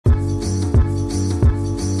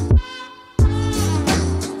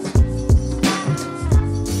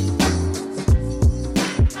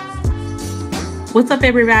What's up,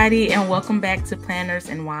 everybody, and welcome back to Planners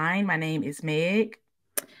and Wine. My name is Meg.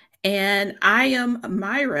 And I am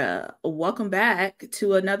Myra. Welcome back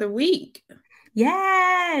to another week.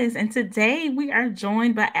 Yes, and today we are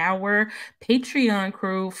joined by our Patreon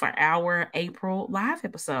crew for our April live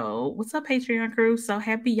episode. What's up, Patreon crew? So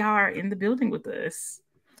happy y'all are in the building with us.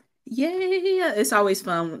 Yay! It's always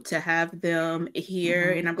fun to have them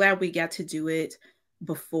here, and I'm glad we got to do it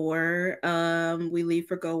before we leave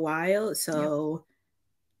for Go Wild. So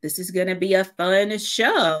this is gonna be a fun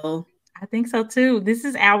show. I think so too. This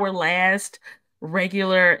is our last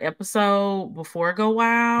regular episode before Go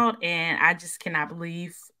Wild, and I just cannot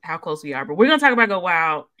believe how close we are. But we're gonna talk about Go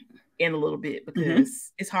Wild in a little bit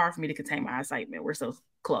because it's hard for me to contain my excitement. We're so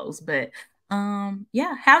close. But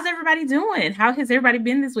yeah, how's everybody doing? How has everybody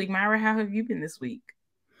been this week? Myra, how have you been this week?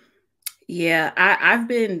 Yeah, I've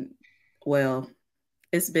been, well,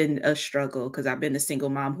 it's been a struggle because I've been a single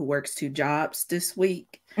mom who works 2 jobs this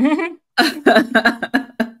week. Because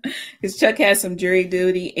Chuck had some jury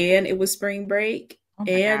duty and it was spring break.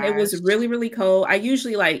 And it was really, really cold. I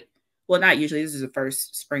usually not usually, this is the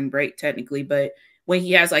first spring break technically, but when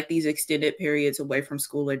he has like these extended periods away from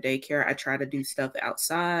school or daycare, I try to do stuff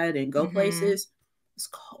outside and go places. It's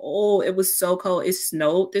cold. It was so cold. It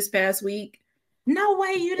snowed this past week. No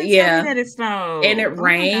way, you didn't tell me that it snowed. And it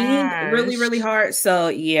rained really, really hard. So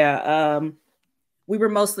yeah, we were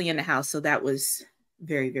mostly in the house. So that was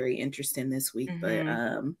very, very interesting this week.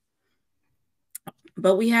 But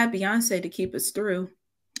we had Beyonce to keep us through.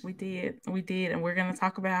 We did. And we're going to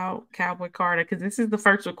talk about Cowboy Cater because this is the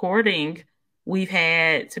first recording we've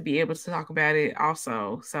had to be able to talk about it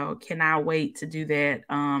also. So cannot wait to do that.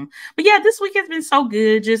 But yeah, this week has been so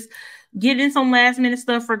good. Just getting some last minute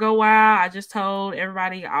stuff for Go Wild. I just told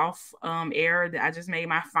everybody off air that I just made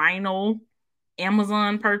my final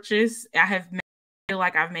Amazon purchase. Feel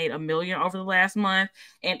like I've made $1 million over the last month.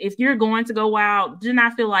 And if you're going to Go Wild, do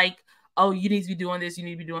not feel like, oh, you need to be doing this, you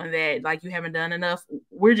need to be doing that, like you haven't done enough.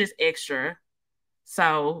 We're just extra.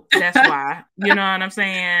 So that's why. You know what I'm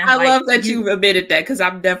saying? I love that you've admitted that because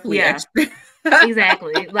I'm definitely extra.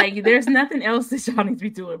 Exactly. Like there's nothing else that y'all need to be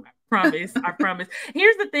doing. I promise.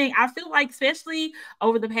 Here's the thing. I feel like, especially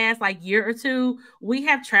over the past like year or two, we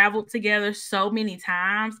have traveled together so many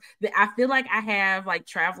times that I feel like I have like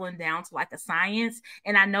traveling down to like a science,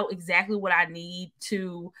 and I know exactly what I need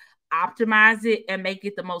to optimize it and make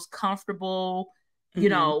it the most comfortable, you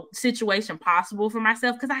know, situation possible for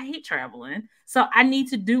myself, because I hate traveling. So I need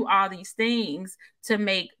to do all these things to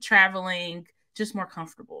make traveling just more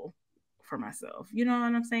comfortable for myself. You know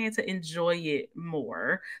what I'm saying? To enjoy it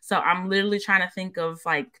more. So I'm literally trying to think of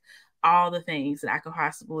like all the things that I could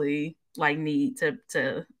possibly like need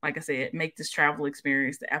to like I said, make this travel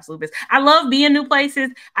experience the absolute best. I love being new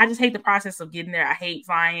places. I just hate the process of getting there. I hate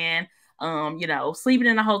flying. You know, sleeping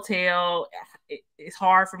in a hotel, it's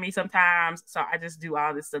hard for me sometimes. So I just do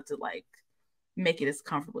all this stuff to like make it as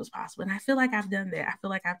comfortable as possible. And I feel like I've done that. I feel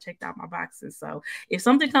like I've checked out my boxes. So if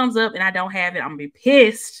something comes up and I don't have it, I'm gonna be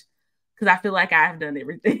pissed because I feel like I've done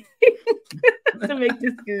everything to make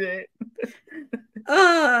this good.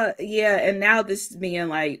 Yeah, and now this is being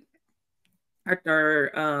like our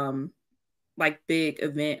third like big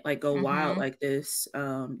event, like Go Wild like this.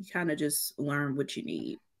 You kind of just learn what you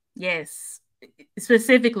need. Yes,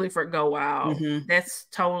 specifically for Go Wild. That's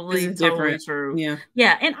totally true.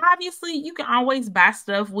 Yeah, and obviously you can always buy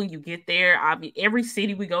stuff when you get there. Every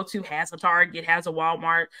city we go to has a Target, has a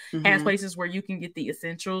Walmart, has places where you can get the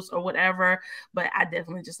essentials or whatever. But I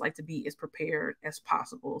definitely just like to be as prepared as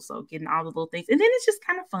possible. So getting all the little things, and then it's just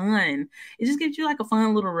kind of fun. It just gives you like a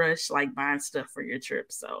fun little rush, like buying stuff for your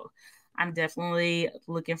trip. So I'm definitely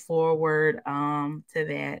looking forward to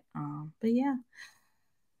that. But yeah.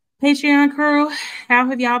 Patreon crew, how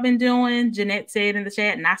have y'all been doing? Jeanette said in the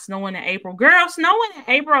chat, not snowing in April. Girl, snowing in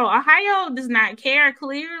April. Ohio does not care,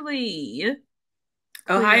 clearly.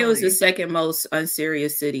 Ohio is the second most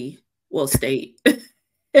unserious city, well, state.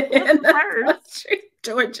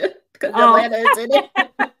 Georgia, because Atlanta is in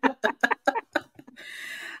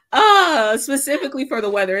it. Specifically for the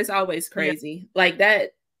weather, it's always crazy. Like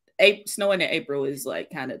that, snowing in April is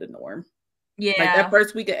like kind of the norm. Yeah. Like that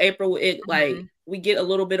first week of April, it like we get a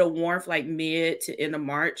little bit of warmth like mid to end of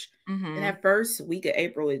March. And that first week of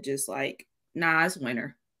April is just like, nah, it's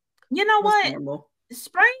winter. You know what? Normal.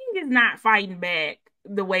 Spring is not fighting back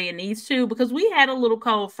the way it needs to, because we had a little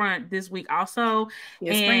cold front this week also.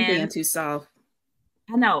 Yeah, spring being too soft.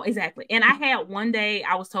 I know, exactly. And I had one day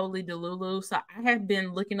I was totally delulu. So I have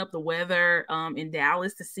been looking up the weather in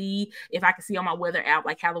Dallas to see if I could see on my weather app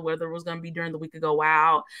like how the weather was gonna be during the week of Go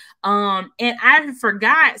Wild. And I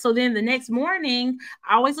forgot. So then the next morning,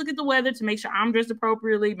 I always look at the weather to make sure I'm dressed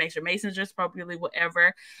appropriately, make sure Mason's dressed appropriately,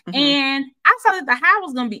 whatever. And I saw that the high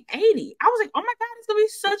was gonna be 80. I was like, oh my God, it's gonna be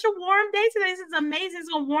such a warm day today. This is amazing. It's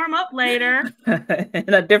gonna warm up later.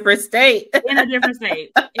 In a different state. In a different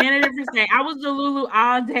state. I was delulu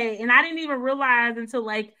all day, and I didn't even realize until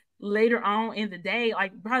like later on in the day,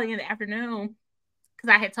 like probably in the afternoon, because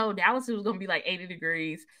I had told Dallas it was going to be like 80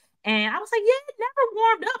 degrees. And I was like, yeah, it never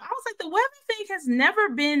warmed up. I was like, the weather thing has never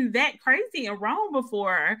been that crazy and wrong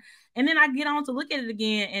before. And then I get on to look at it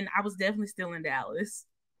again, and I was definitely still in Dallas.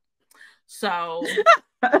 So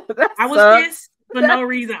I was pissed for no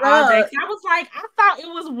reason all day. I was like, I thought it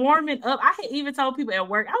was warming up. I had even told people at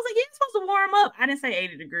work, I was like, yeah, it's supposed to warm up. I didn't say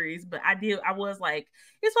 80 degrees, but I did. I was like,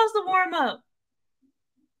 it's supposed to warm up.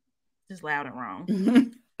 Just loud and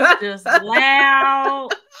wrong. Just loud.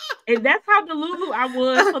 And that's how delulu I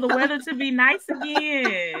was for the weather to be nice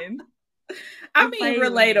again. I mean,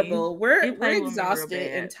 relatable. We're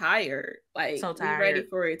exhausted and tired. Like, so tired. We're ready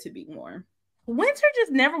for it to be warm. Winter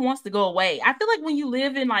just never wants to go away. I feel like when you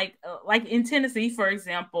live in like in Tennessee, for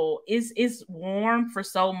example, it's warm for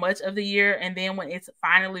so much of the year, and then when it's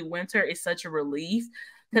finally winter, it's such a relief.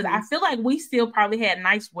 Because I feel like we still probably had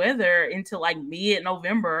nice weather until like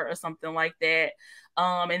mid-November or something like that.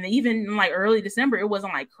 And even in like early December, it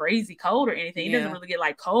wasn't like crazy cold or anything. It doesn't really get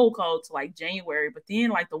like cold to like January. But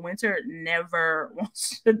then like the winter never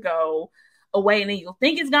wants to go away. And then you'll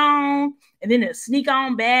think it's gone, and then it'll sneak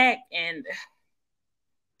on back. And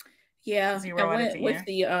with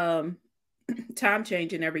the time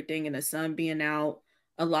change and everything, and the sun being out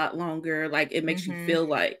a lot longer, like it makes you feel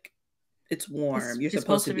like it's warm. You're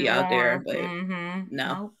supposed to be out there, but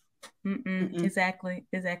no. Exactly.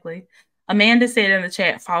 Amanda said in the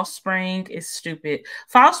chat, false spring is stupid.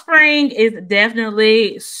 False spring is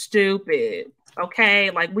definitely stupid.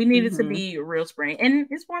 Okay, like we need it to be real spring, and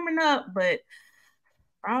it's warming up, but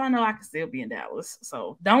for all I know, I can still be in Dallas.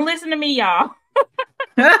 So don't listen to me, y'all.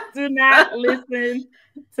 Do not listen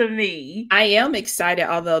to me. I am excited,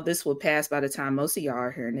 although this will pass by the time most of y'all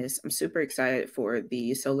are hearing this. I'm super excited for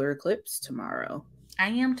the solar eclipse tomorrow. I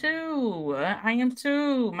am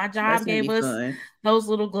too. My job gave us those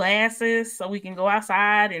little glasses so we can go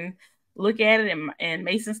outside and look at it. And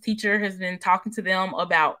Mason's teacher has been talking to them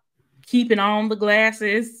about keeping on the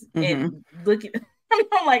glasses and looking.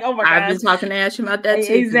 I'm like, oh my God. I've been talking to Ash about that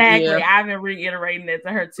too. Exactly. Yeah. I've been reiterating that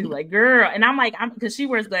to her too. Like, girl. And I'm like, because she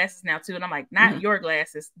wears glasses now too. And I'm like, not your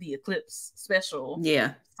glasses, the eclipse special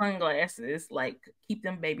sunglasses. Like, keep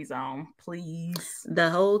them babies on, please. The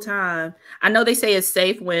whole time. I know they say it's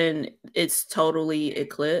safe when it's totally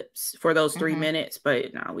eclipsed for those 3 minutes,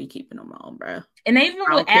 but no, we keeping them on, bro. And even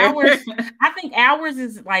with hours, I think hours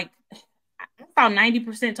is like, I saw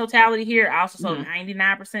 90% totality here. I also saw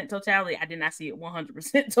 99% totality. I did not see it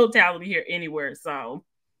 100% totality here anywhere. So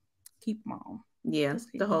keep them on. Yeah,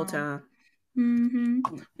 the whole time.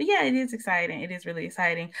 But yeah, it is exciting. It is really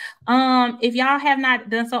exciting. If y'all have not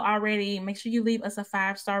done so already, make sure you leave us a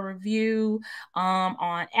 5-star review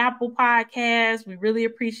on Apple Podcasts. We really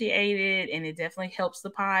appreciate it, and it definitely helps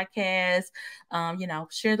the podcast.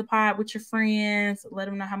 Share the pod with your friends. Let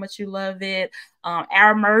them know how much you love it.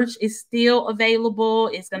 Our merch is still available.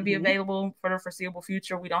 It's going to be available for the foreseeable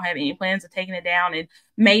future. We don't have any plans of taking it down, and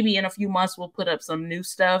maybe in a few months we'll put up some new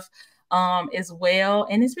stuff as well.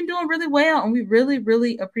 And it's been doing really well. And we really,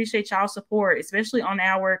 really appreciate y'all's support, especially on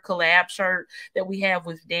our collab shirt that we have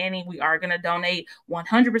with Danny. We are going to donate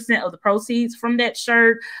 100% of the proceeds from that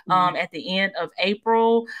shirt at the end of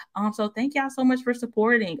April. So thank y'all so much for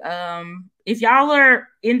supporting. If y'all are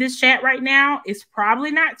in this chat right now, it's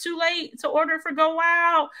probably not too late to order for Go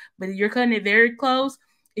Wild, but you're cutting it very close.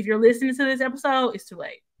 If you're listening to this episode, it's too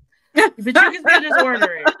late. But you can still just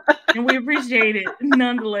order it, and we appreciate it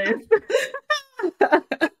nonetheless.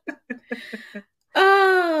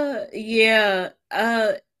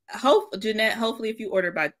 Jeanette, hopefully if you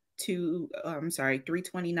order by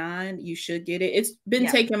 3/29, you should get it. It's been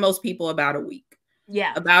taking most people about a week.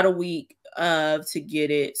 Yeah. About a week to get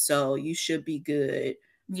it. So you should be good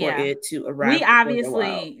for it to arrive. We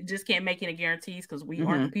obviously just can't make any guarantees because we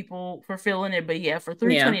aren't the people fulfilling it. But yeah, for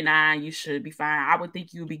 3/29, you should be fine. I would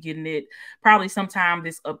think you'll be getting it probably sometime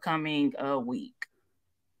this upcoming week.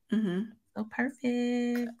 So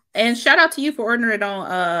perfect. And shout out to you for ordering it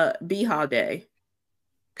on BEY-HAW Day.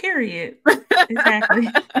 Period. Exactly.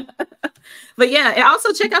 But yeah, and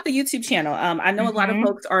also check out the YouTube channel. I know a lot of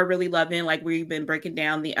folks are really loving, like, we've been breaking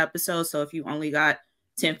down the episodes. So if you only got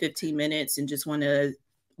 10-15 minutes and just want to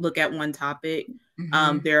look at one topic,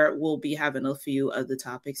 Mm-hmm. there will be having a few of the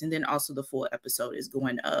topics. And then also the full episode is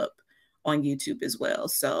going up on YouTube as well.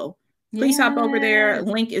 So please hop over there.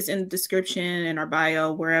 Link is in the description and our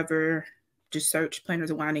bio, wherever. Just search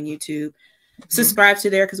Planners of Wine on YouTube. Mm-hmm. Subscribe to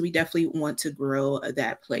there because we definitely want to grow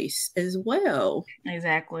that place as well.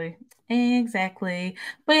 Exactly.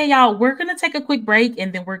 But yeah, y'all, we're going to take a quick break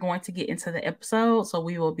and then we're going to get into the episode. So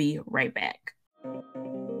we will be right back.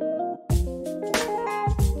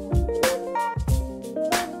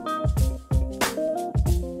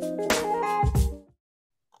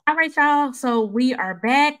 All right, y'all. So we are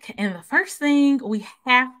back, and the first thing we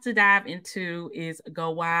have to dive into is Go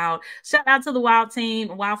Wild. Shout out to the Wild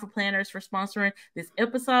team, Wild for Planners, for sponsoring this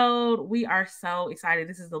episode. We are so excited.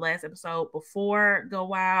 This is the last episode before Go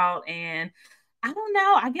Wild, and I don't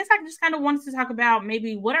know. I guess I just kind of wanted to talk about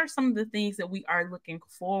maybe what are some of the things that we are looking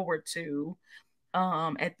forward to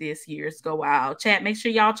at this year's Go Wild. Chat, make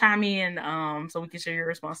sure y'all chime in so we can share your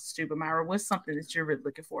responses too. But Myra, what's something that you're really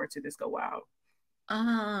looking forward to this Go Wild?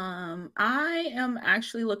 I am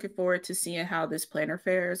actually looking forward to seeing how this planner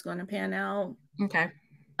fair is going to pan out. Okay.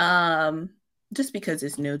 Just because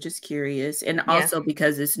it's new, just curious. And also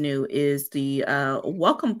because it's new is the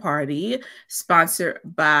welcome party sponsored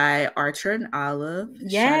by Archer and Olive.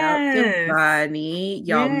 Yes. Shout out to Bonnie.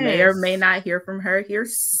 Y'all may or may not hear from her here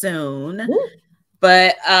soon. Woo.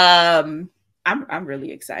 But I'm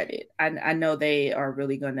really excited. I know they are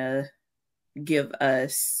really gonna give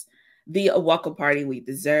us the welcome party we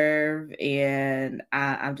deserve, and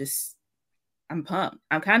I'm pumped.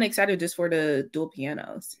 I'm kind of excited just for the dual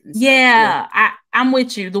pianos. Yeah, I'm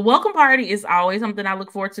with you. The welcome party is always something I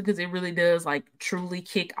look forward to because it really does like truly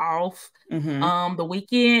kick off the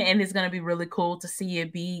weekend, and it's gonna be really cool to see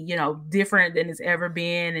it be, you know, different than it's ever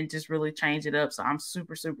been and just really change it up. So I'm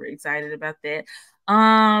super excited about that.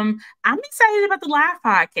 I'm excited about the live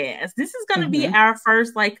podcast. This is gonna be our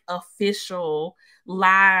first like official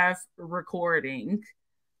live recording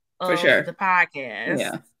of the podcast.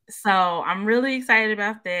 Yeah. So I'm really excited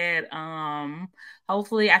about that.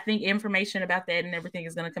 Hopefully, I think information about that and everything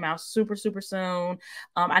is going to come out super soon.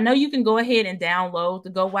 I know you can go ahead and download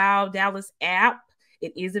the Go Wild Dallas app.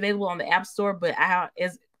 It is available on the App Store, but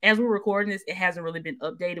as we're recording this, it hasn't really been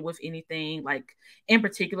updated with anything like in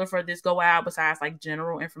particular for this Go Wild besides like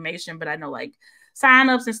general information. But I know like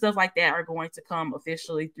signups and stuff like that are going to come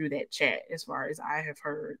officially through that chat as far as I have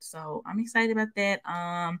heard. So I'm excited about that.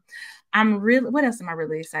 What else am I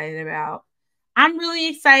really excited about? I'm really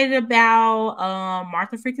excited about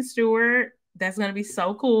Martha freaking Stewart. That's going to be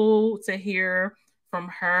so cool to hear from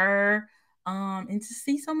her. And to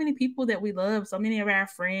see so many people that we love, so many of our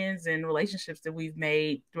friends and relationships that we've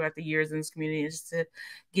made throughout the years in this community, just to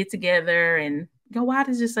get together and Go Wild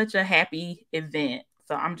is just such a happy event.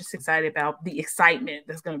 So I'm just excited about the excitement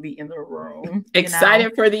that's going to be in the room.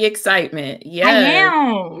 Excited for the excitement. Yeah. I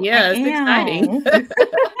am. Yeah, it's exciting.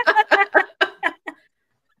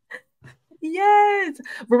 Yes.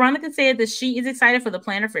 Veronica said that she is excited for the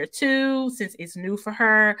Planner Fair too, since it's new for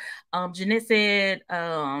her. Jeanette said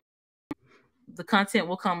the content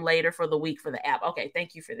will come later for the week for the app. Okay,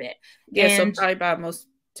 thank you for that. Yeah, and so probably by most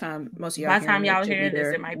of y'all. By the time y'all hearing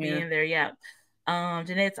this, it might be in there. Yeah.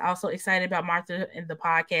 Jeanette's also excited about Martha and the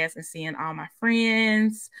podcast and seeing all my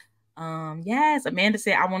friends. Yes, Amanda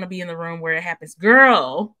said I want to be in the room where it happens,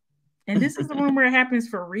 girl. And this is the room where it happens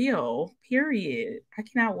for real. Period. I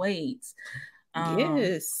cannot wait.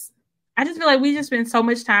 Yes. I just feel like we just spend so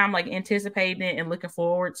much time like anticipating it and looking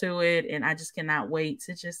forward to it, and I just cannot wait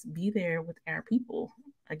to just be there with our people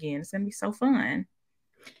again. It's gonna be so fun.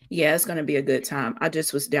 Yeah, it's gonna be a good time. I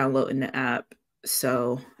just was downloading the app.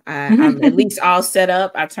 So I'm at least all set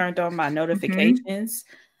up. I turned on my notifications.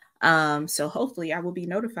 So hopefully I will be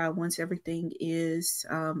notified once everything is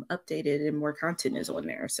updated and more content is on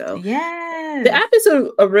there. So yeah, the app is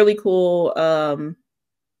a really cool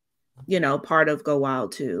part of Go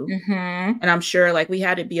Wild too. And I'm sure like we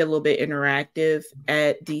had it be a little bit interactive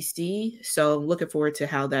at DC. So I'm looking forward to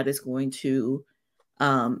how that is going to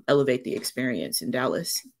elevate the experience in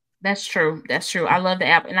Dallas. That's true. I love the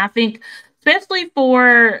app. And I think especially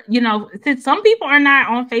for, since some people are not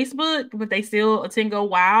on Facebook, but they still attend Go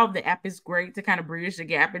Wild, the app is great to kind of bridge the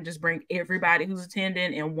gap and just bring everybody who's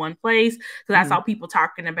attending in one place. Because I saw people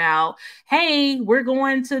talking about, hey, we're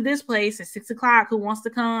going to this place at 6:00. Who wants to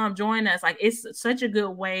come join us? Like, it's such a good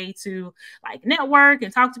way to like network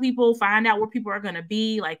and talk to people, find out where people are going to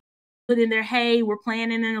be. Like, put in there, hey, we're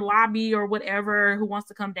planning in the lobby or whatever, who wants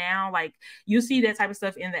to come down. Like, you see that type of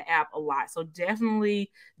stuff in the app a lot. So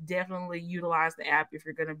definitely utilize the app if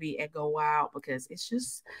you're going to be at Go Wild, because it's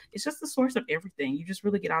just the source of everything. You just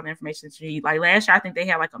really get all the information that you need. Like last year, I think they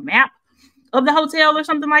had like a map of the hotel or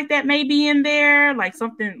something like that, maybe in there, like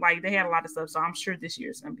something like they had a lot of stuff. So I'm sure this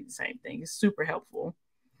year is going to be the same thing. It's super helpful.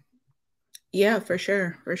 Yeah, for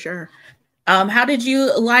sure. How did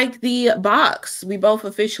you like the box? We both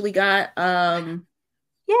officially got yeah.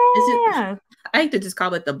 I hate to just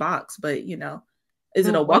call it the box, but you know, is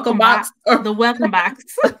it a welcome box? The welcome box.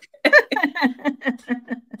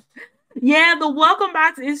 Yeah, the welcome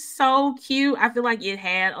box is so cute. I feel like it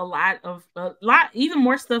had a lot, even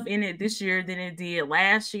more stuff in it this year than it did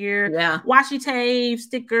last year. Yeah. Washi tape,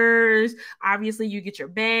 stickers. Obviously, you get your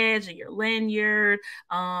badge and your lanyard.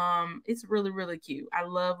 It's really, really cute. I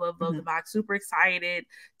love the box. Super excited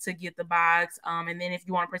to get the box. And then if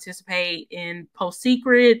you want to participate in Post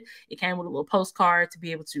Secret, it came with a little postcard to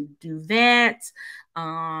be able to do that.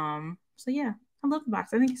 So yeah, I love the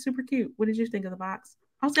box. I think it's super cute. What did you think of the box?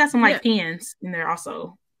 I also got some like pins in there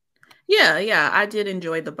also. Yeah, I did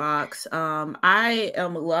enjoy the box. I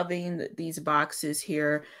am loving these boxes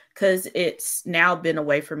here because it's now been a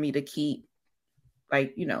way for me to keep,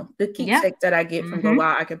 like, you know, the keepsake that I get from Go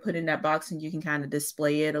Wild. I can put in that box and you can kind of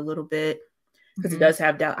display it a little bit because it does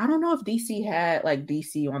have Dallas. I don't know if DC had like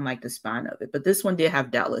DC on like the spine of it, but this one did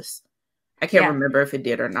have Dallas. I can't remember if it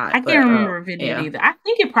did or not. I can't remember if it did either. I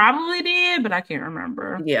think it probably did, but I can't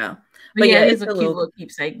remember. Yeah. But yeah, it is a cute little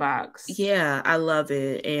keepsake box. Yeah, I love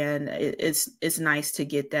it. And it's nice to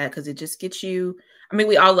get that because it just gets you, I mean,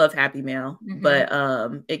 we all love Happy Mail, but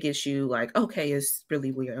it gets you like, okay, it's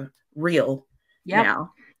really real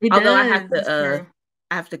now. Although I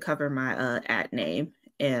have to cover my ad name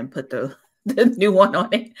and put the new one on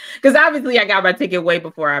it. Because obviously I got my ticket way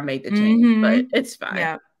before I made the change, but it's fine.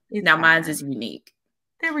 Yeah. Now mine's is unique.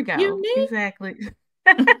 There we go. Unique? Exactly.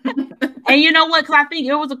 And you know what? Because I think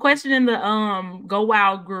it was a question in the Go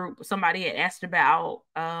Wild group. Somebody had asked about.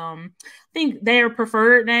 I think their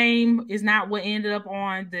preferred name is not what ended up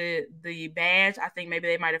on the badge. I think maybe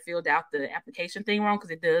they might have filled out the application thing wrong because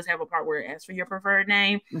it does have a part where it asks for your preferred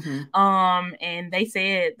name. And they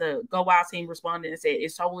said the Go Wild team responded and said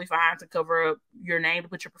it's totally fine to cover up your name, to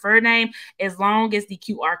put your preferred name, as long as the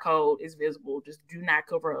QR code is visible. Just do not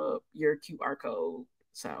cover up your QR code.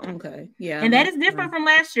 So okay, yeah, and that is different from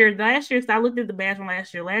last year. Last year, I looked at the badge from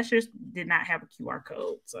last year. Last year's did not have a QR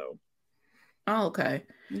code. So, okay,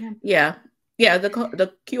 yeah.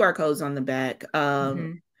 The QR code's on the back.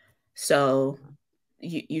 So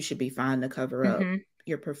you should be fine to cover up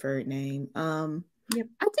your preferred name. I did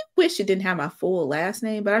wish it didn't have my full last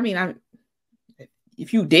name, but I mean,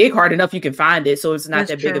 if you dig hard enough, you can find it. So it's not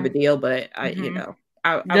that big of a deal. But you know.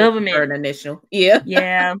 I would prefer an initial.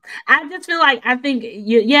 Yeah. I just feel like I think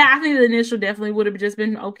the initial definitely would have just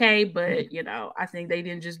been okay, but you know, I think they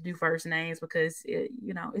didn't just do first names because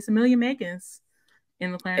it's a million Megans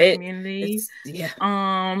in the planner community. It's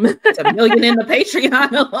a million in the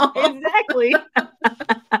Patreon alone. Exactly.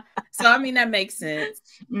 So I mean that makes sense.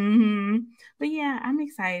 But yeah, I'm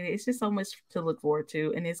excited. It's just so much to look forward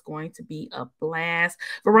to, and it's going to be a blast.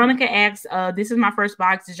 Veronica asks, this is my first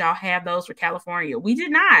box. Did y'all have those for California? We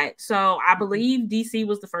did not. So I believe DC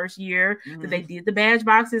was the first year that they did the badge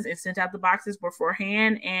boxes and sent out the boxes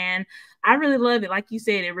beforehand. And I really love it. Like you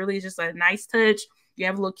said, it really is just a nice touch. You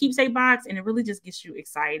have a little keepsake box, and it really just gets you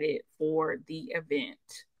excited for the event.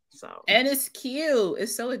 So, and it's cute.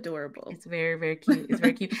 It's so adorable. It's very, very cute. It's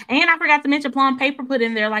very cute. And I forgot to mention, Plum Paper put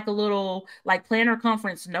in there like a little like planner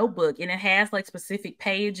conference notebook, and it has like specific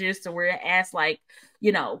pages to where it asks like,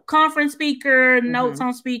 conference speaker, notes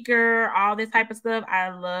on speaker, all this type of stuff. I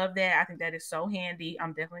love that. I think that is so handy.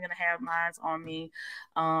 I'm definitely gonna have mine on me.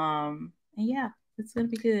 And yeah, it's gonna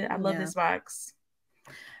be good. I love this box.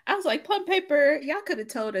 I was like, Plum Paper, y'all could have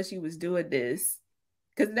told us you was doing this.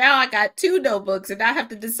 Because now I got 2 notebooks and I have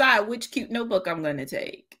to decide which cute notebook I'm going to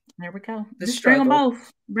take. There we go. Just bring them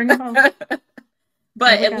both.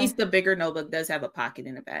 But at least the bigger notebook does have a pocket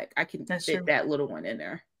in the back. I can fit that little one in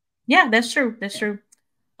there. Yeah, that's true. That's true.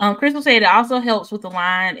 Crystal said it also helps with the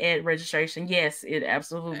line at registration. Yes, it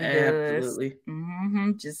absolutely does. Absolutely.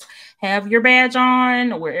 Just have your badge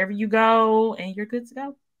on wherever you go and you're good to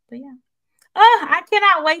go. But yeah. I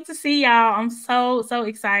cannot wait to see y'all. I'm so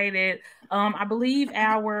excited. I believe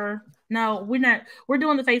we're doing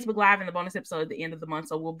the Facebook Live and the bonus episode at the end of the month,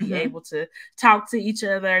 so we'll be able to talk to each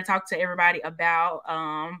other, talk to everybody about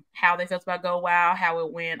how they felt about Go Wild, how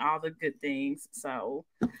it went, all the good things. So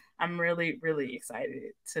I'm really, really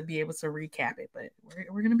excited to be able to recap it. But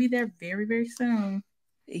we're gonna be there very, very soon.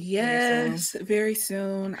 Yes, very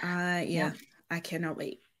soon. Yeah, I cannot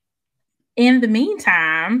wait. In the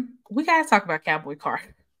meantime, we gotta talk about Cowboy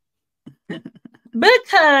Carter.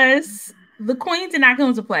 Because the queen did not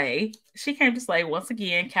come to play. She came to slay once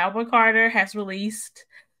again. Cowboy Carter has released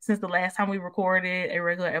since the last time we recorded a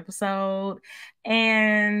regular episode.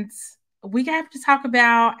 And we have to talk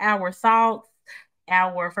about our thoughts,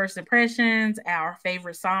 our first impressions, our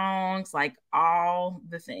favorite songs, like all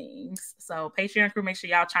the things. So Patreon crew, make sure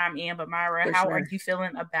y'all chime in. But Myra, how are you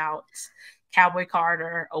feeling about Cowboy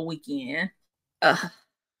Carter a weekend?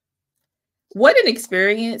 What an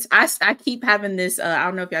experience. I keep having this, I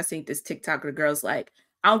don't know if y'all seen this TikTok where the girls like,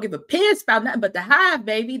 I don't give a piss about nothing but the Hive,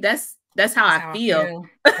 baby. That's how I feel.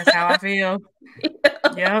 That's how I feel.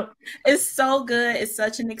 Yep. It's so good. It's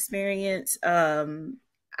such an experience. It's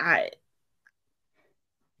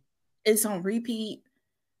on repeat.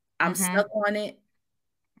 I'm stuck on it.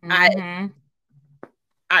 I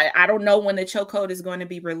don't know when the chokehold is going to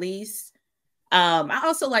be released. I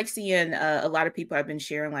also like seeing a lot of people have been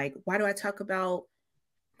sharing, like, why do I talk about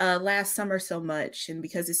Last Summer so much? And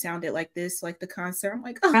because it sounded like this, like the concert, I'm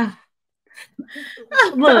like, oh.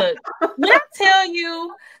 Look, when I tell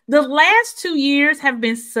you, the last 2 years have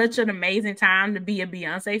been such an amazing time to be a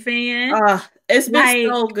Beyonce fan. It's been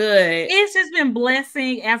so good. It's just been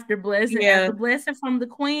blessing after blessing after blessing from the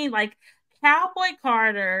queen. Like Cowboy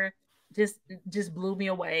Carter just blew me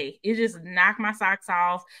away. It just knocked my socks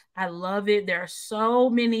off. I love it. There are so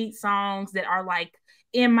many songs that are like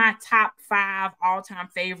in my top 5 all-time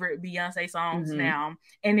favorite Beyonce songs now.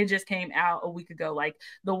 And it just came out a week ago. Like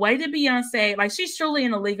the way that Beyonce, like she's truly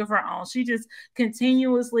in a league of her own. She just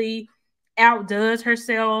continuously outdoes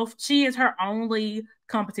herself. She is her only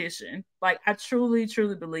competition. Like I truly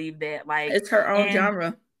believe that. Like it's her own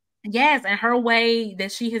genre. Yes, and her way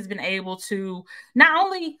that she has been able to not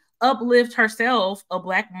only uplift herself, a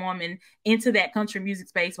Black woman, into that country music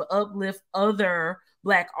space, but uplift other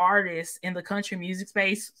Black artists in the country music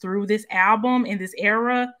space through this album in this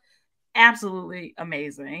era. Absolutely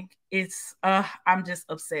amazing. It's I'm just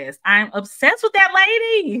obsessed. I'm obsessed with that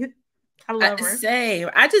lady. I love her. Same.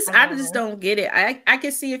 I just don't get it. I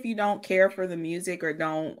can see if you don't care for the music or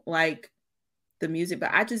don't like the music,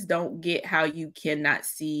 but I just don't get how you cannot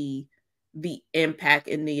see the impact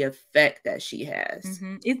and the effect that she has.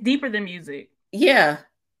 It's deeper than music. Yeah.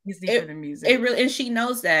 It's deeper than music. It really, and she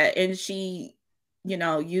knows that, and she,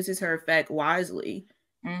 uses her effect wisely.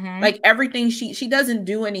 Like everything, she doesn't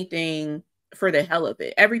do anything for the hell of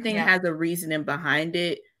it. Everything has a reasoning behind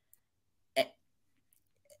it.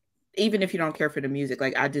 Even if you don't care for the music,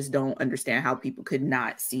 like I just don't understand how people could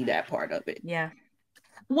not see that part of it. Yeah.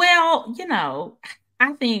 Well,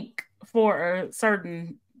 I think for a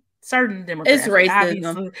certain demographic, it's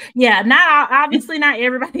racism. Obviously not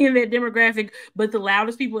everybody in that demographic, but the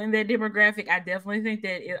loudest people in that demographic, I definitely think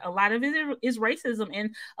that a lot of it is racism.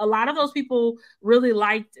 And a lot of those people really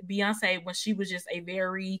liked Beyonce when she was just a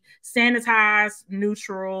very sanitized,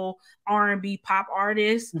 neutral R&B pop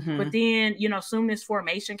artist. But then, soon as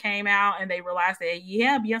Formation came out and they realized that,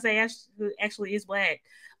 Beyonce actually is Black.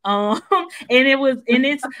 And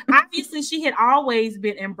it's obviously she had always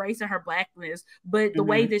been embracing her Blackness, but the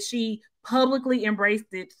way that she publicly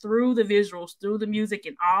embraced it through the visuals, through the music,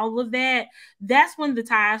 and all of that, that's when the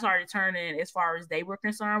tide started turning as far as they were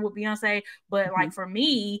concerned with Beyonce. But like for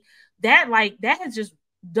me, that has just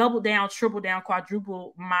double down, triple down,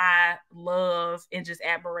 quadruple my love and just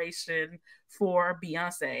admiration for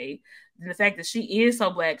Beyonce. And the fact that she is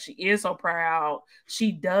so Black, she is so proud,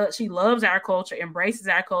 she loves our culture, embraces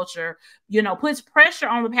our culture, puts pressure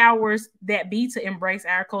on the powers that be to embrace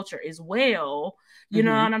our culture as well. You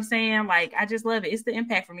know what I'm saying? Like, I just love it. It's the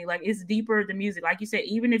impact for me. Like, it's deeper than music. Like you said,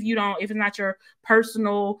 even if it's not your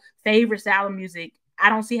personal favorite style of music, I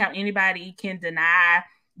don't see how anybody can deny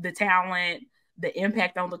the talent, the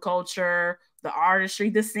impact on the culture, the artistry,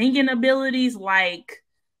 the singing abilities, like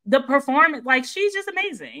the performance. Like, she's just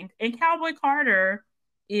amazing. And Cowboy Carter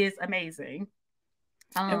is amazing.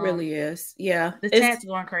 It really is. Yeah. The chat's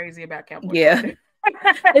going crazy about Cowboy Carter.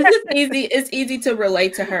 It's easy to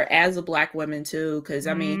relate to her as a Black woman too, because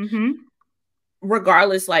I mean,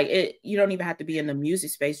 regardless, like you don't even have to be in the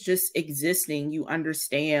music space, just existing, you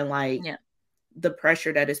understand like the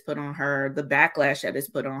pressure that is put on her, the backlash that is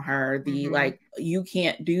put on her, the like you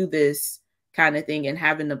can't do this kind of thing, and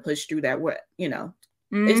having to push through that.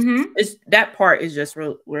 It's that part is just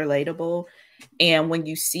relatable, and when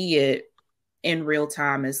you see it in real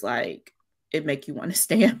time, it's like it make you want to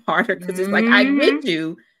stand harder, because it's like I get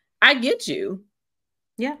you.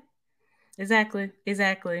 Yeah, exactly.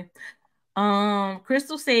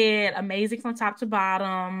 Crystal said amazing from top to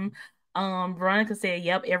bottom. Veronica said,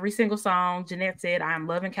 yep, every single song. Jeanette said, I'm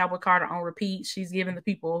loving Cowboy Carter on repeat. She's giving the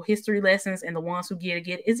people history lessons, and the ones who get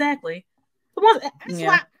it. Exactly. The ones, that's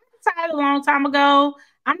why I decided a long time ago,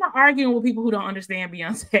 I'm not arguing with people who don't understand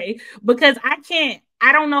Beyonce, because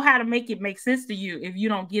I don't know how to make it make sense to you if you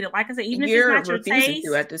don't get it. Like I said, even if it's not your taste,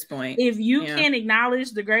 at this point, if you can't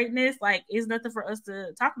acknowledge the greatness, like, it's nothing for us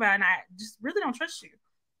to talk about, and I just really don't trust you.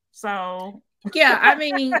 So yeah, I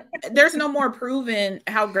mean, there's no more proving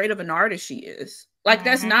how great of an artist she is. Like,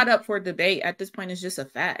 that's not up for debate at this point. It's just a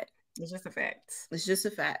fact. It's just a fact. It's just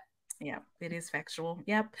a fact. Yeah, it is factual.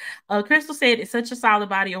 Yep. Crystal said it's such a solid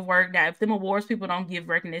body of work that if them awards people don't give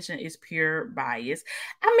recognition, it's pure bias.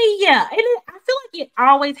 I mean, yeah, and I feel like it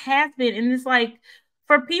always has been. And it's like,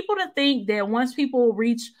 for people to think that once people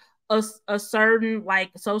reach a certain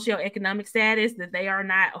like socioeconomic status, that they are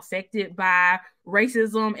not affected by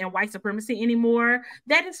racism and white supremacy anymore,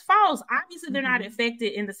 that is false. Obviously, they're not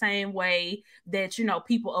affected in the same way that, you know,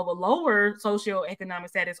 people of a lower socioeconomic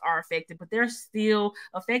status are affected, but they're still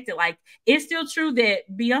affected. Like, it's still true that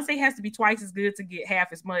Beyonce has to be twice as good to get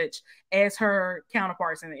half as much as her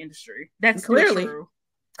counterparts in the industry. That's clearly true.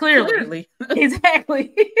 Clearly.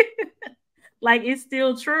 Exactly. Like, it's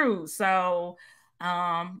still true. So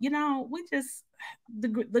you know, we just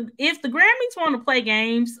if the Grammys want to play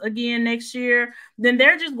games again next year, then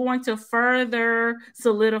they're just going to further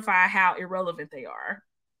solidify how irrelevant they are.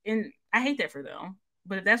 And I hate that for them.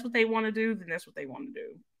 But if that's what they want to do, then that's what they want to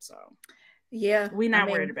do. So yeah, we're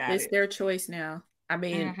not worried about it. It's their choice now. I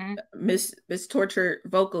mean, Miss Tortured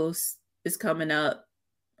Vocals is coming up.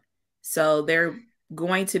 So they're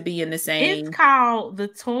going to be in the same. It's called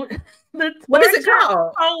what is it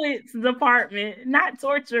called? Poets Department, not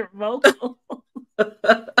Tortured Vocal.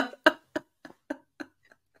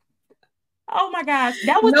 Oh my gosh,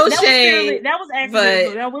 that was shade. That was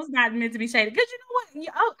accidental. That was not meant to be shady. Because you know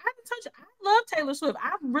what? I love Taylor Swift.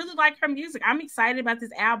 I really like her music. I'm excited about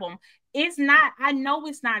this album. I know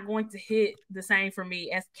it's not going to hit the same for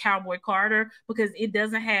me as Cowboy Carter because it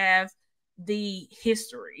doesn't have the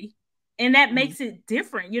history. And that makes it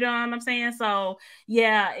different. You know what I'm saying? So,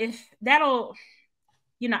 yeah, I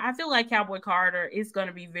feel like Cowboy Carter is going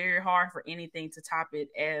to be very hard for anything to top it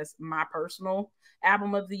as my personal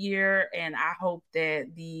album of the year. And I hope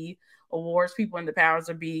that the awards people in the powers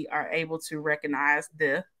that be are able to recognize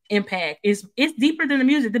the impact. It's deeper than the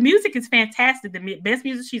music. The music is fantastic. The best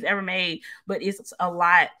music she's ever made, but it's a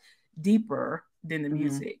lot deeper than the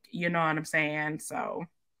music. You know what I'm saying? So,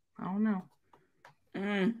 I don't know.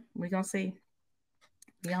 We're gonna see.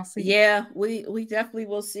 Yeah, we definitely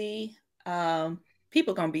will see.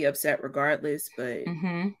 People gonna be upset regardless, but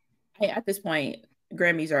hey, at this point,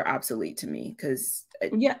 Grammys are obsolete to me because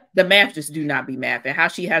the math just do not be mathing. How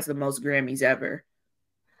she has the most Grammys ever,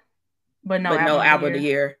 but no album of the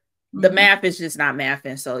year. The math is just not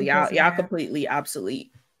mathing. So y'all completely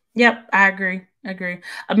obsolete. Yep, I agree.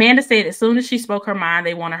 Amanda said as soon as she spoke her mind,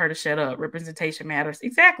 they wanted her to shut up. Representation matters.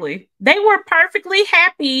 Exactly. They were perfectly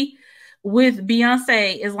happy with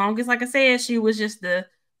Beyonce as long as, like I said, she was just the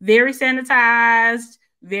very sanitized,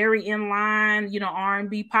 very in line,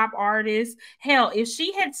 R&B pop artist. Hell, if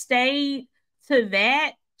she had stayed to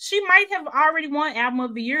that, she might have already won album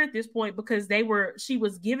of the year at this point because she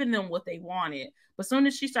was giving them what they wanted. But as soon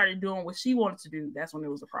as she started doing what she wanted to do, that's when it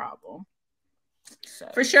was a problem. So,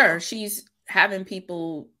 for sure, she's having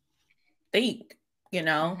people think,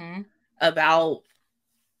 about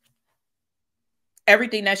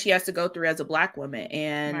everything that she has to go through as a Black woman,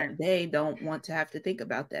 and they don't want to have to think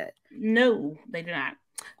about that. No, they do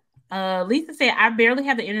not. Lisa said, I barely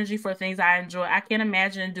have the energy for things I enjoy. I can't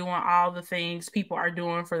imagine doing all the things people are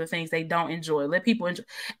doing for the things they don't enjoy. Let people enjoy.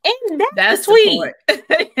 And that's the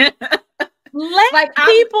tweet. Let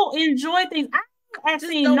people enjoy things. I've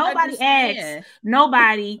seen nobody ask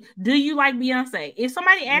nobody, do you like Beyonce? If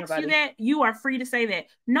somebody asks you that, you are free to say that.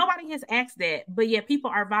 Nobody has asked that, but yet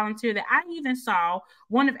people are volunteer that. I even saw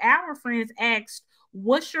one of our friends asked,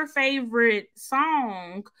 what's your favorite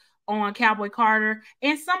song on Cowboy Carter?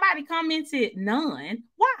 And somebody commented, none.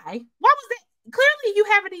 Why? Why was that? Clearly you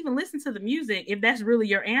haven't even listened to the music if that's really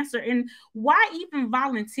your answer. And why even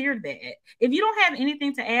volunteer that? If you don't have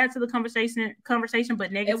anything to add to the conversation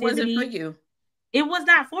but negativity, it wasn't for you. It was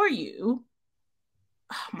not for you.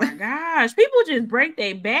 Oh my gosh. People just break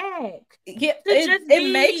their back. Yeah,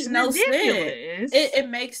 it makes no sense. It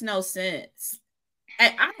makes no sense.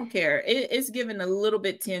 And I don't care. It's giving a little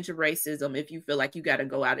bit tinge of racism if you feel like you got to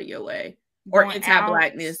go out of your way or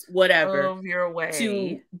anti-Blackness, whatever, your way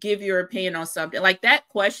to give your opinion on something. Like that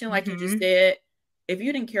question, like you just said, if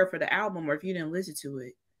you didn't care for the album or if you didn't listen to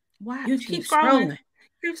it, why you keep scrolling.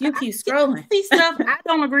 You keep scrolling. See stuff I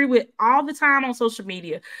don't agree with all the time on social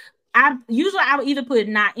media. I would either put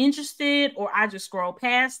not interested or I just scroll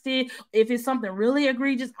past it. If it's something really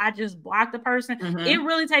egregious, I just block the person. It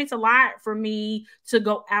really takes a lot for me to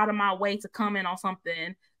go out of my way to comment on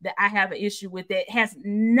something that I have an issue with that has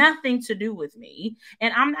nothing to do with me.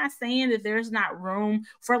 And I'm not saying that there's not room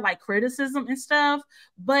for like criticism and stuff,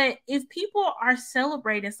 but if people are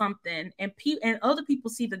celebrating something and other people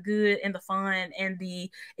see the good and the fun and the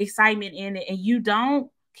excitement in it and you don't,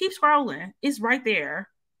 keep scrolling. It's right there.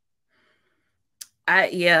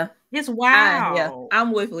 It's wow.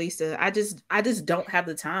 I'm with Lisa. I just don't have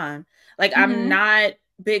the time. Like I'm not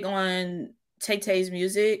big on Tay-Tay's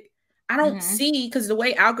music. I don't see, because the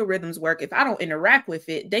way algorithms work, if I don't interact with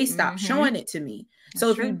it, they stop showing it to me. That's so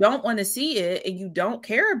if you don't want to see it and you don't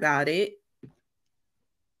care about it,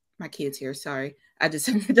 my kid's here, sorry. I just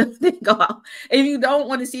didn't go out. If you don't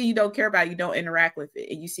want to see it, you don't care about it, you don't interact with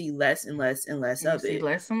it, and you see less and less and less of it.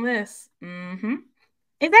 Less and less.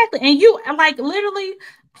 Exactly. And you like literally,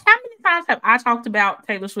 how many times have I talked about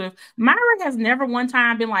Taylor Swift? Myra has never one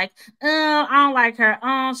time been like, I don't like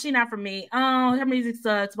her. She not for me. Her music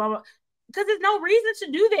sucks. Blah blah. Because there's no reason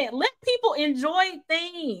to do that. Let people enjoy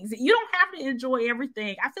things. You don't have to enjoy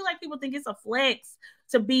everything. I feel like people think it's a flex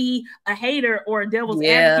to be a hater or a devil's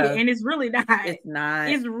advocate, and it's really not. It's not.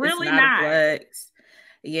 It's really not. A flex.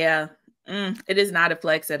 Yeah, it is not a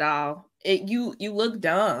flex at all. You look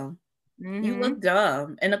dumb. You look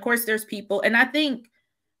dumb. And of course, there's people, and I think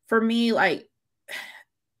for me, like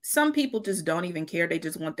some people just don't even care. They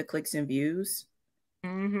just want the clicks and views.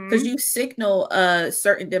 Because you signal a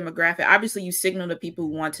certain demographic. Obviously, you signal to people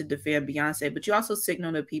who want to defend Beyonce, but you also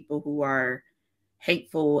signal to people who are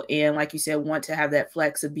hateful and, like you said, want to have that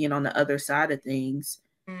flex of being on the other side of things.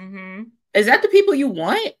 Is that the people you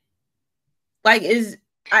want? Like, is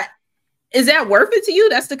that worth it to you?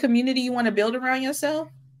 That's the community you want to build around yourself?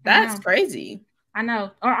 That's crazy. I know.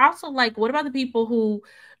 Or also, like, what about the people who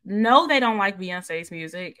know they don't like Beyonce's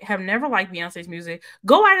music, have never liked Beyonce's music,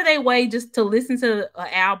 go out of their way just to listen to an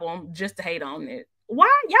album just to hate on it? Why?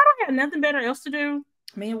 Y'all don't have nothing better else to do?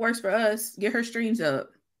 I mean, it works for us. Get her streams up.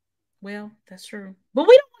 Well, that's true. But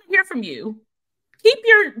we don't want to hear from you. Keep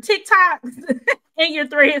your TikToks and your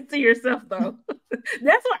threads to yourself, though.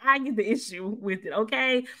 That's what I get the issue with it,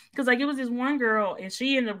 okay? Because, like, it was this one girl, and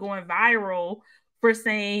she ended up going viral for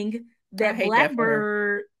saying that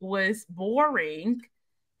Blackbird was boring.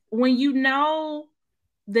 When you know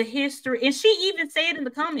the history, and she even said in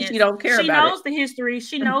the comments, she don't care. She knows the history,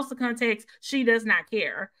 she knows the context, she does not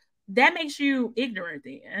care. That makes you ignorant.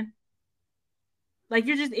 Then, like,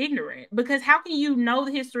 you're just ignorant, because how can you know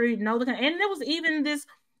the history, and there was even this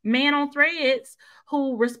man on Threads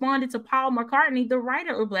who responded to Paul McCartney, the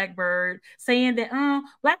writer of Blackbird, saying that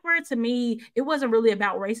Blackbird, to me, it wasn't really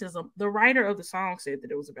about racism. The writer of the song said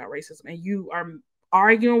that it was about racism, and you are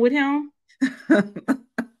arguing with him.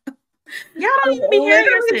 Y'all don't even be hearing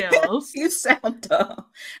yourselves. You sound dumb.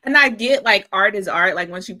 And I get, like, art is art. Like,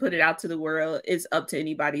 once you put it out to the world, it's up to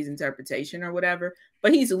anybody's interpretation or whatever.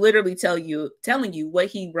 But he's literally telling you what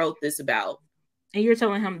he wrote this about. And you're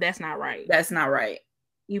telling him that's not right. That's not right.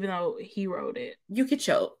 Even though he wrote it. You could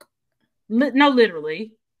choke. No,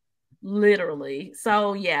 literally. Literally.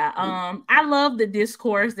 So, yeah. I love the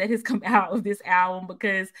discourse that has come out of this album,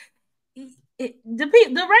 because the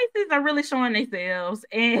racists are really showing themselves,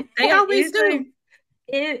 and they always do.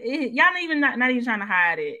 Y'all not even trying to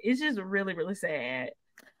hide it. It's just really, really sad.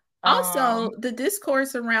 Also, the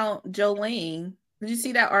discourse around Jolene. Did you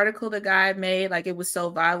see that article the guy made? Like, it was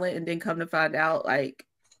so violent, and then come to find out, like,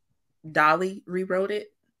 Dolly rewrote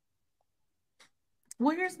it.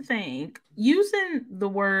 Well, here's the thing: using the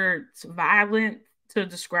words violent to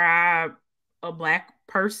describe a Black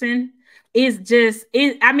person is just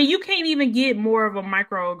it. I mean, you can't even get more of a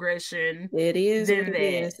microaggression. It is than what that.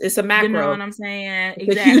 It is. It's a macro. You know what I'm saying?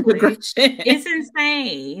 Exactly. It's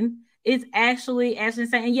insane. It's actually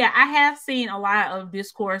insane. Yeah, I have seen a lot of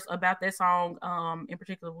discourse about that song, in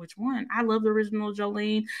particular. Which one? I love the original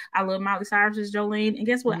Jolene. I love Miley Cyrus's Jolene. And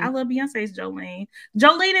guess what? I love Beyonce's Jolene.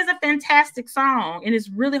 Jolene is a fantastic song, and it's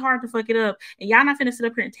really hard to fuck it up. And y'all not finna sit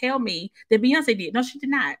up here and tell me that Beyonce did. No, she did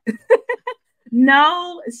not.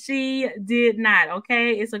 No, she did not.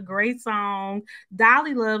 Okay, it's a great song.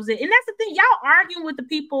 Dolly loves it. And that's the thing. Y'all arguing with the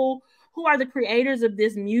people who are the creators of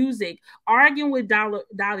this music, arguing with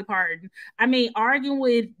Dolly Parton. I mean, arguing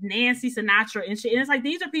with Nancy Sinatra and shit. And it's like,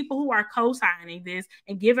 these are people who are co-signing this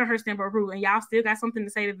and giving her stamp of approval, and y'all still got something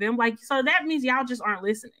to say to them. Like, so that means y'all just aren't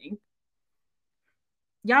listening.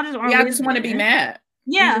 Y'all just aren't listening. Just want to be mad.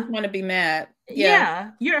 Yeah. You just want to be mad.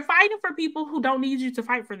 Yeah. You're fighting for people who don't need you to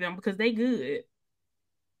fight for them because they good.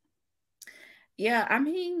 Yeah, I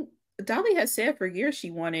mean, Dolly has said for years she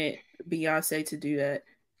wanted Beyonce to do that.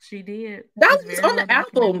 She did. Dolly's on the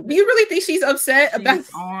album. Do you really think she's upset about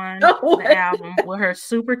She's on the album with her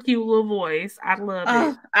super cute little voice? I love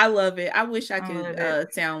it. I love it. I wish I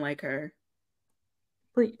could sound like her.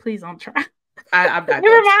 Please don't try. I'm not. It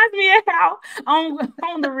reminds me of how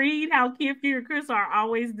on the read how Kid Fury and Crystal are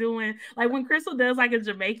always doing, like when Crystal does like a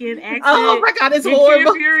Jamaican accent. Oh my God, it's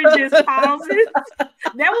horrible. Kid Fury just pauses.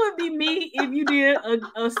 That would be me if you did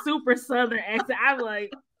a super Southern accent. I'm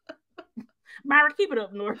like, Myra, keep it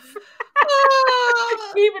up north.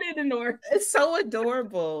 Keep it in the north. It's so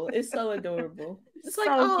adorable. It's so adorable. It's so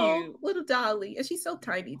like, oh, cute. Little Dolly, and she's so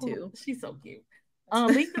tiny too. She's so cute.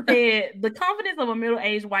 Lisa said, the confidence of a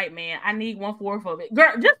middle-aged white man, I need 1/4 of it.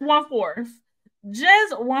 Girl, just 1/4.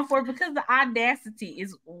 Just 1/4, because the audacity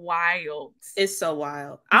is wild. It's so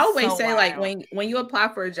wild. I always say, like, when you apply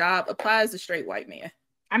for a job, apply as a straight white man.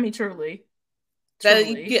 I mean, truly.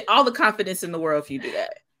 You get all the confidence in the world if you do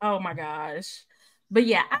that. Oh my gosh. But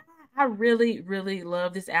yeah, I really, really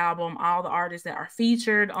love this album. All the artists that are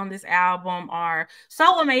featured on this album are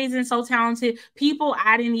so amazing, so talented.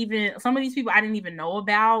 Some of these people I didn't even know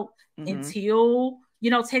about until,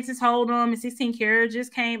 Texas Hold'em and 16 Karat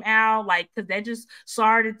just came out. Like, because that just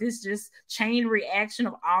started this just chain reaction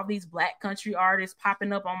of all these Black country artists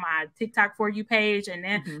popping up on my TikTok For You page. And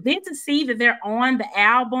then to see that they're on the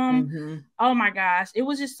album, oh my gosh, it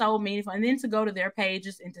was just so meaningful. And then to go to their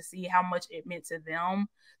pages and to see how much it meant to them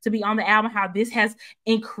to be on the album, how this has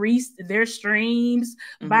increased their streams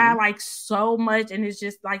by like so much. And it's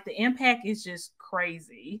just like the impact is just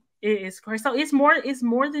crazy. It is crazy. So it's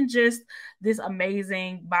more than just this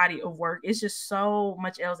amazing body of work. It's just so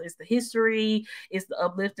much else. It's the history, it's the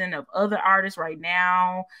uplifting of other artists right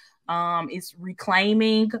now. It's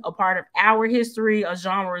reclaiming a part of our history, a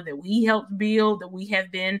genre that we helped build, that we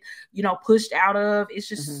have been, pushed out of. It's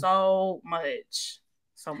just so much.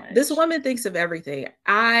 So much. This woman thinks of everything.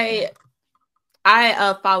 I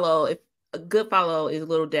follow, if a good follow is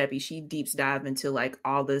Little Debbie. She deeps dive into like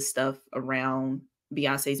all this stuff around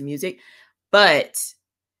Beyonce's music. But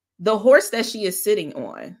the horse that she is sitting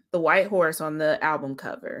on, the white horse on the album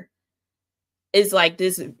cover, is like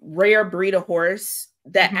this rare breed of horse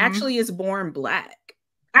that actually is born Black.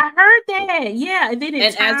 I heard that. Yeah. And then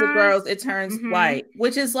as it grows, it turns white,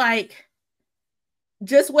 which is like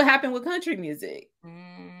just what happened with country music.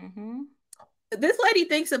 This lady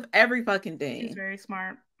thinks of every fucking thing. She's very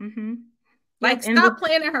smart. Like, stop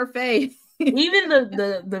playing in her face. Even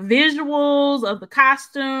the visuals of the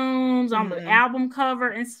costumes on the album cover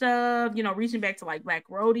and stuff, reaching back to like Black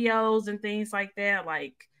rodeos and things like that.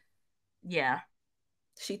 Like, yeah.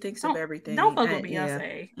 She thinks of everything. Don't fuck with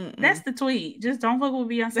Beyonce. Yeah. That's the tweet. Just don't fuck with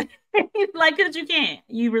Beyonce. Like, because you can't.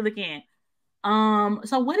 You really can't.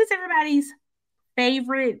 So what is everybody's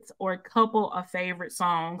favorite or a couple of favorite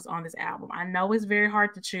songs on this album? I know it's very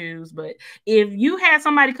hard to choose, but if you had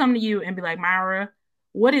somebody come to you and be like, Myra,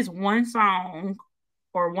 what is one song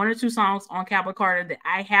or one or two songs on Cowboy Cater that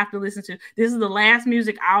I have to listen to? This is the last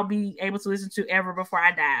music I'll be able to listen to ever before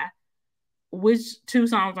I die. Which two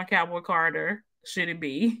songs on Cowboy Cater should it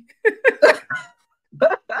be?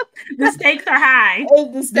 The stakes are high.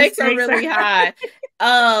 The stakes are really high.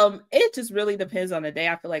 It just really depends on the day.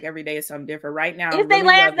 I feel like every day is something different. Right now, it's their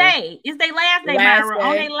last day. It's their last day, Myra.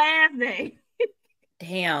 On their last day.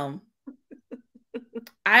 Damn.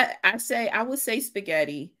 I would say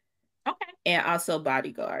Spaghetti. Okay. And also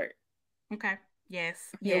Bodyguard. Okay. Yes.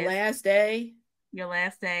 Your last day. Your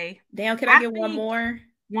last day. Damn, can I get one more?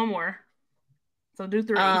 One more. So do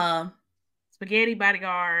 3. Spaghetti,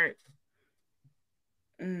 Bodyguard.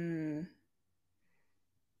 Damn.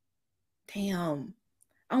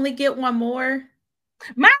 Only get one more.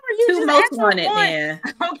 Myra, you Two most wanted, man.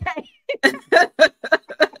 Okay.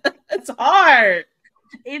 It's hard.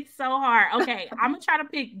 It's so hard. Okay, I'm gonna try to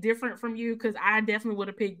pick different from you because I definitely would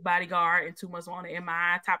have picked Bodyguard and Too Much Wanted in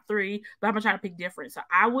my top 3, but I'm gonna try to pick different. So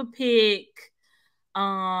I would pick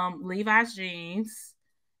Levi's Jeans,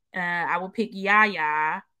 I would pick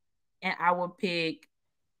Yaya, and I would pick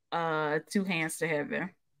 2 Hands to Heaven.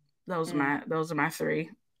 Those are my 3.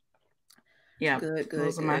 Yeah, good.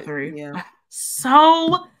 Those are my 3. Yeah,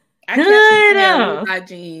 so I kept Levi's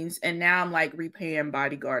Jeans, and now I'm like repaying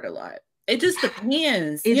Bodyguard a lot. It just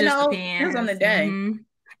depends. It depends on the day. And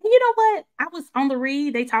you know what? I was on the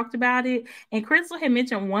read. They talked about it, and Crystal had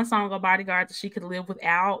mentioned one song on Bodyguard that she could live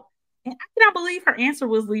without. And I cannot believe her answer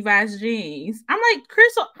was Levi's Jeans. I'm like,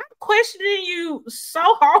 Crystal, I'm questioning you so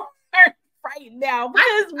hard right now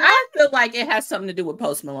because I feel like it has something to do with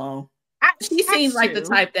Post Malone. She seems like the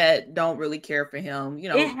type that don't really care for him.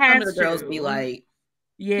 Some of the girls be like,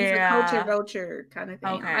 He's a culture Yeah. vulture kind of thing.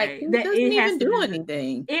 Okay. Like, he doesn't even do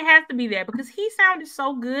anything. It has to be that because he sounded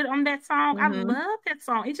so good on that song. I Mm-hmm. love that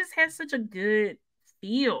song. It just has such a good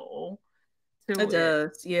feel to It it.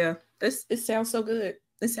 does, yeah. It sounds so good.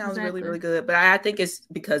 It sounds really, really good. But I think it's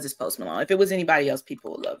because it's Post Malone. If it was anybody else,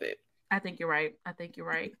 people would love it. I think you're right.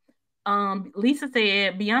 Lisa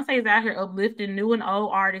said Beyonce is out here uplifting new and old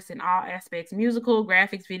artists in all aspects: musical,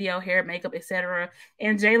 graphics, video, hair, makeup, etc.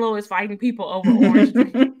 And J-Lo is fighting people over orange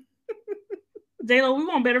juice. J-Lo, we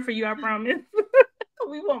want better for you, I promise.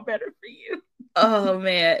 We want better for you. Oh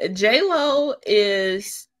man, J-Lo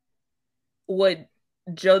is what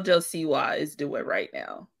JoJo Siwa is doing right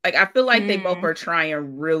now. Like, I feel like they both are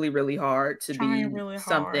trying really, really hard to be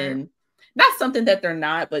something, not something that they're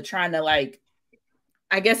not, but trying to, like,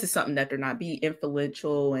 I guess it's something that they're not, be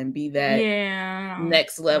influential and be that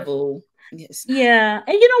next level. Yeah,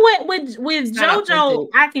 and you know what? With JoJo,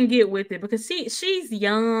 I can get with it because she's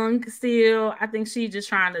young still. I think she's just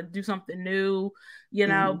trying to do something new, you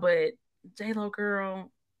know. But J-Lo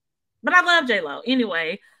girl, but I love J-Lo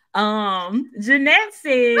anyway. Jeanette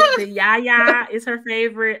said that Yaya is her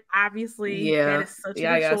favorite. Obviously, that is such a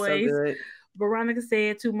good choice. So good. Veronica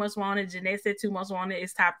said Too Much Wanted. Jeanette said Too Much Wanted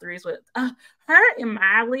is top 3 as well. Her and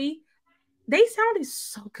Miley, they sounded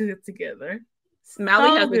so good together.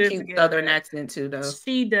 Miley has a cute Southern accent too, though.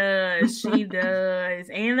 She does. She does.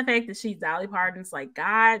 And the fact that she's Dolly Parton's like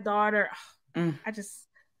goddaughter. I just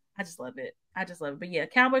love it. I just love it. But yeah,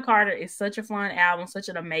 Cowboy Cater is such a fun album, such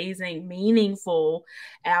an amazing, meaningful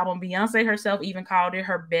album. Beyonce herself even called it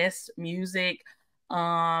her best music.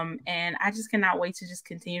 And I just cannot wait to just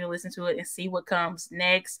continue to listen to it and see what comes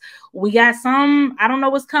next. We got some, I don't know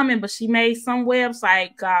what's coming, but she made some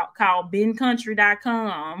website called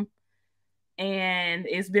BenCountry.com. And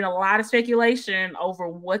it's been a lot of speculation over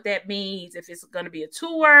what that means, if it's going to be a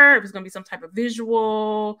tour, if it's going to be some type of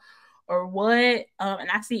visual or what.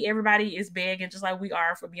 And I see everybody is begging, just like we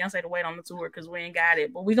are, for Beyonce to wait on the tour because we ain't got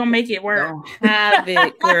it. But we're going to make it work. Don't have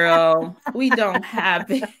it, girl. We don't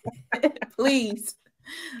have it. Please.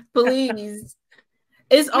 Please.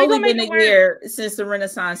 It's only been a year since the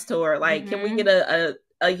Renaissance tour. Like, can we get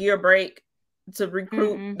a year break to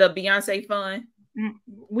recruit the Beyonce fund?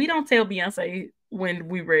 We don't tell Beyonce when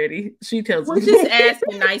we ready. She tells us. We're just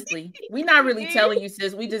asking nicely. We're not really telling you,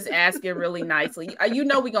 sis. We just asking really nicely. You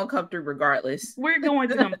know we're gonna come through regardless. We're going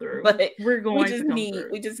to come through. But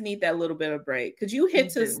we just need that little bit of break. Could you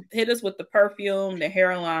hit us with the perfume, the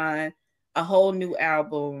hairline, a whole new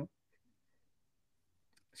album?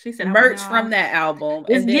 She said merch from that album.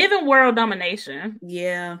 It's giving world domination.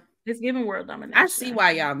 Yeah. It's giving world domination. I see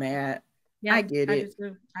why y'all mad. Yeah, I get it.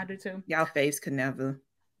 I do too. Y'all face can never.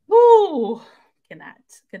 Woo! Cannot.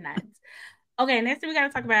 Okay, next thing we got to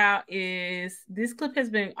talk about is this clip has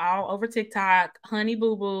been all over TikTok. Honey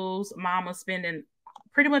Boo Boo's mama spending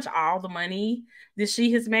pretty much all the money that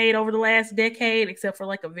she has made over the last decade, except for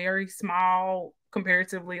like a very small,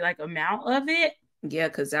 comparatively, like amount of it. Yeah,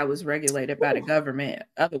 because that was regulated by the government.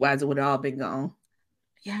 Otherwise, it would have all been gone.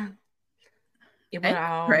 Yeah. It would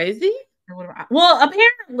all crazy. Well,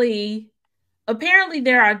 apparently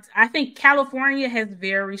there are, I think California has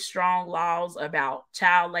very strong laws about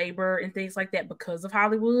child labor and things like that because of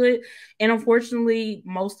Hollywood. And unfortunately,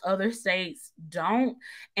 most other states don't.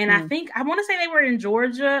 And I think, I want to say they were in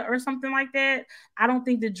Georgia or something like that. I don't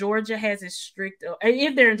think that Georgia has as strict,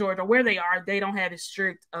 if they're in Georgia, where they are, they don't have as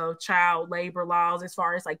strict of child labor laws as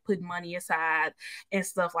far as like putting money aside and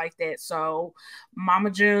stuff like that. So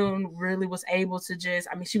Mama June really was able to just,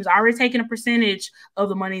 I mean, she was already taking a percentage of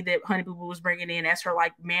the money that Honey Boo Boo was bringing in as her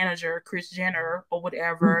like manager, Kris Jenner or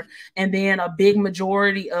whatever. And then a big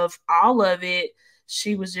majority of all of it,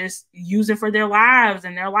 she was just using for their lives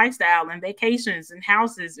and their lifestyle and vacations and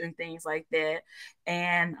houses and things like that.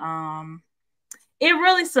 And it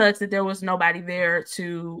really sucks that there was nobody there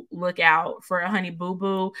to look out for a Honey Boo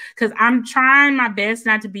Boo, because I'm trying my best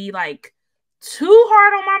not to be like too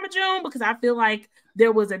hard on Mama June, because I feel like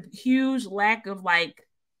there was a huge lack of like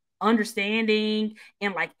understanding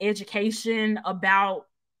and like education about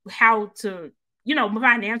how to, you know,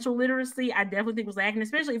 financial literacy. I definitely think was lacking,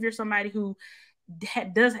 especially if you're somebody who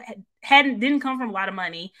didn't come from a lot of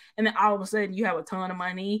money, and then all of a sudden you have a ton of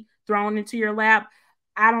money thrown into your lap.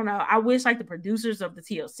 I don't know. I wish like the producers of the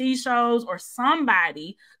TLC shows or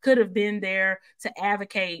somebody could have been there to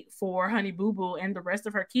advocate for Honey Boo Boo and the rest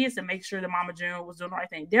of her kids to make sure that Mama June was doing the right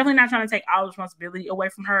thing. Definitely not trying to take all the responsibility away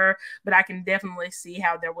from her, but I can definitely see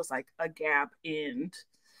how there was like a gap in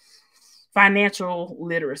financial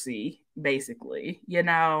literacy, basically, you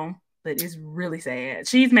know. But it's really sad.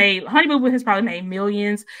 Honey Boo Boo has probably made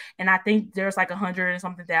millions, and I think there's like 100 and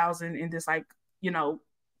something thousand in this, like, you know,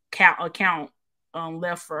 account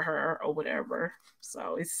left for her or whatever.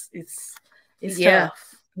 So it's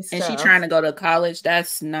tough. It's and tough. she trying to go to college.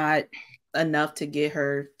 That's not enough to get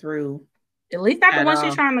her through. At least not the one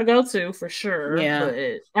she's trying to go to, for sure. Yeah.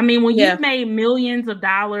 But I mean, when you've made millions of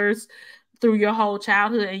dollars through your whole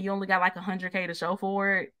childhood and you only got like $100K to show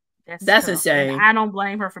for it, that's insane. And I don't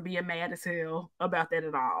blame her for being mad as hell about that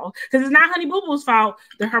at all. Because it's not Honey Boo Boo's fault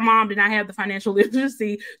that her mom did not have the financial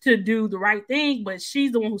literacy to do the right thing, but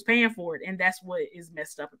she's the one who's paying for it. And that's what is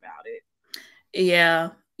messed up about it.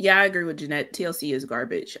 Yeah. Yeah, I agree with Jeanette. TLC is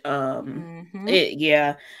garbage. I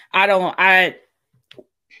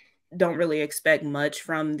don't really expect much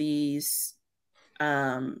from these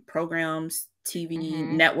programs, TV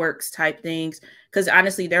networks type things, because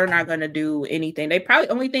honestly they're not going to do anything.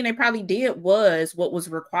 Only thing they probably did was what was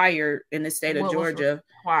required in the state of Georgia,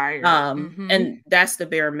 and that's the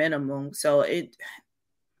bare minimum. So it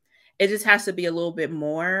just has to be a little bit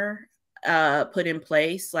more put in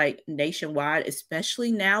place, like nationwide,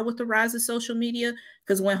 especially now with the rise of social media.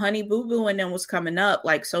 Because when Honey Boo Boo and them was coming up,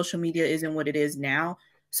 like social media isn't what it is now.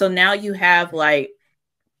 So now you have like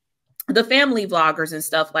the family vloggers and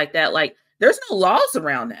stuff like that. Like there's no laws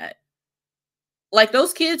around that. Like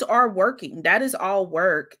those kids are working. That is all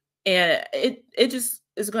work. And it just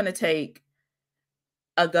is going to take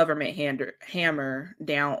a government hammer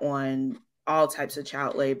down on all types of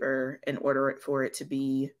child labor in order for it to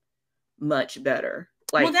be much better.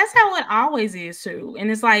 Like, well, that's how it always is too.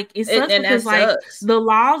 And it's like, it sucks because like the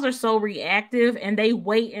laws are so reactive and they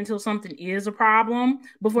wait until something is a problem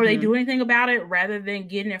before they do anything about it rather than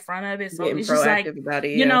getting in front of it. So it's just like,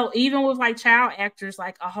 you know, even with like child actors,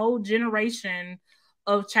 like a whole generation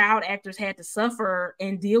of child actors had to suffer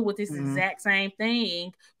and deal with this exact same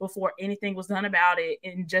thing before anything was done about it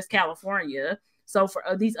in just California. So for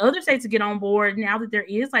these other states to get on board now that there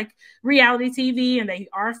is like reality TV and they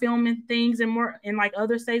are filming things and more in like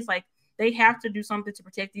other states, like they have to do something to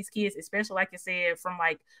protect these kids, especially like I said, from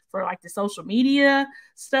like for like the social media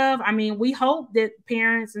stuff. I mean, we hope that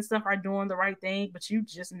parents and stuff are doing the right thing, but you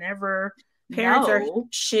just never parents are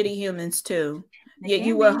shitty humans too. Yeah,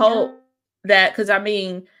 you would hope that, because I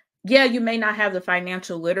mean, yeah, you may not have the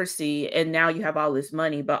financial literacy and now you have all this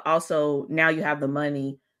money, but also now you have the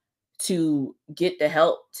money to get the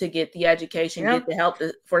help, to get the education, get the help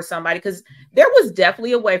for somebody. Because there was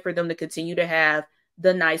definitely a way for them to continue to have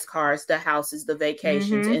the nice cars, the houses, the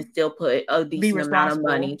vacations, and still put a decent amount of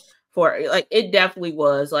money for it. Like it definitely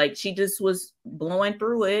was. Like she just was blowing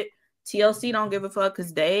through it. TLC don't give a fuck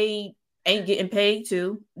because they ain't getting paid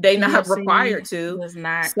to. They not required to.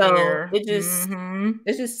 So it just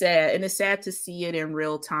it's just sad. And it's sad to see it in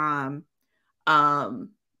real time.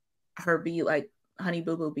 Her be like, Honey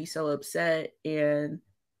Boo Boo be so upset and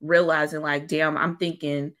realizing like, damn, I'm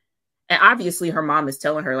thinking, and obviously her mom is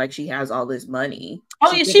telling her like she has all this money.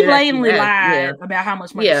 Oh yeah, she blatantly lied about how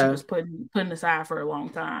much money she was putting aside for a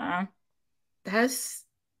long time. That's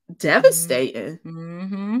devastating.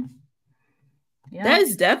 That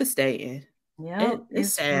is devastating. Yeah,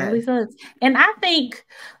 it's sad. Really sucks. And I think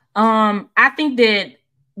that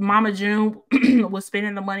Mama June was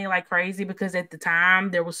spending the money like crazy because at the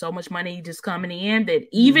time there was so much money just coming in that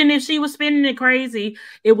even if she was spending it crazy,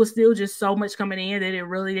 it was still just so much coming in that it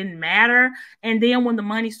really didn't matter. And then when the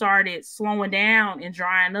money started slowing down and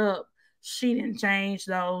drying up, she didn't change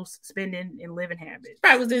those spending and living habits.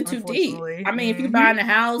 Probably was in too deep. I mean, if you're buying a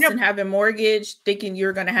house and having mortgage, thinking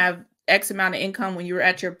you're going to have X amount of income when you were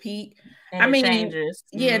at your peak, and it changes.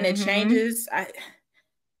 Yeah, and it changes.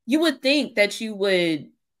 You would think that you would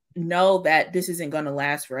know that this isn't going to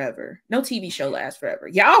last forever. No TV show lasts forever.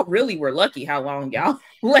 Y'all really were lucky how long y'all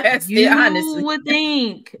lasted, honestly. You would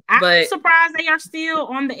think. I'm surprised they are still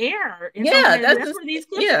on the air. Yeah, that's where these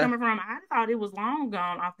clips are coming from. I thought it was long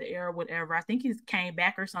gone off the air or whatever. I think he came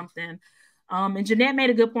back or something. And Jeanette made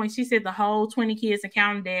a good point. She said the whole 20 kids and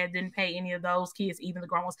counting dad didn't pay any of those kids, even the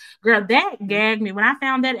grown ones. Girl, that gagged me. When I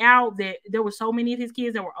found that out, that there were so many of his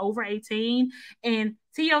kids that were over 18 and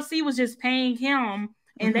TLC was just paying him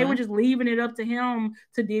and they were just leaving it up to him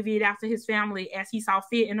to divvy it out to his family as he saw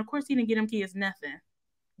fit. And of course, he didn't get them kids nothing.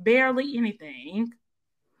 Barely anything.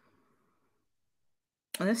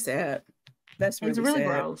 Oh, that's sad. It's really sad.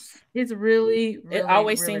 Gross. It's really it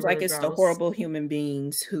always seems like it's gross. The horrible human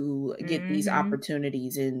beings who get these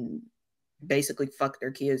opportunities and basically fuck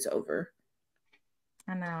their kids over.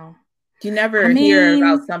 I know. You never hear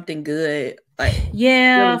about something good, like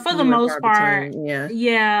yeah, really for the few and most far part. between. Yeah.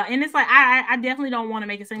 Yeah. And it's like I definitely don't want to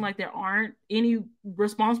make it seem like there aren't any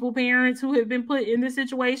responsible parents who have been put in this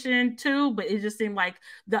situation too, but it just seemed like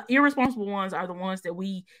the irresponsible ones are the ones that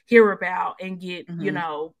we hear about and get, you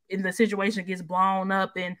know, in the situation gets blown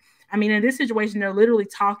up. And I mean, in this situation, they're literally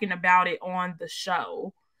talking about it on the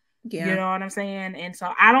show. Yeah. You know what I'm saying? And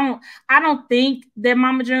so I don't think that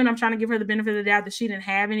Mama June, I'm trying to give her the benefit of the doubt that she didn't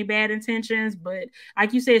have any bad intentions, but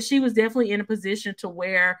like you said, she was definitely in a position to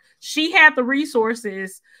where she had the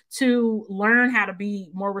resources to learn how to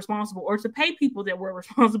be more responsible or to pay people that were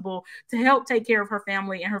responsible to help take care of her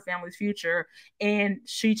family and her family's future. And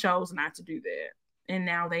she chose not to do that. And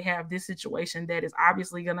now they have this situation that is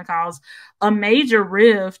obviously going to cause a major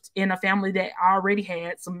rift in a family that already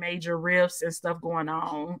had some major rifts and stuff going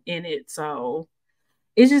on in it. So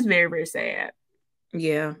it's just very, very sad.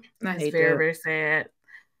 Yeah, it's very, very sad.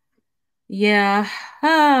 Yeah.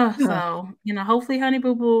 So, you know, hopefully Honey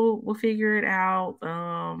Boo Boo will figure it out.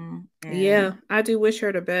 Yeah, I do wish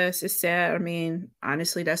her the best. It's sad. I mean,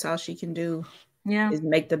 honestly, that's all she can do. Yeah. Is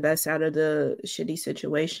make the best out of the shitty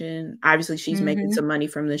situation. Obviously, she's making some money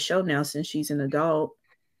from the show now since she's an adult.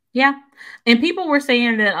 Yeah. And people were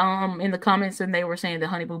saying that in the comments, and they were saying that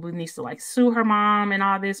Honey Boo Boo needs to like sue her mom and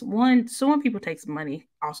all this. One, suing people takes money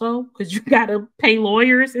also because you gotta pay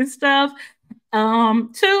lawyers and stuff. Two,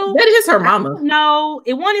 that is her mama. No,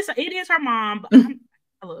 it is her mom,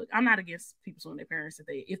 but I'm not against people suing their parents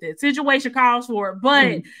if the situation calls for it.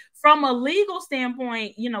 But from a legal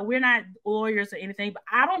standpoint, you know, we're not lawyers or anything. But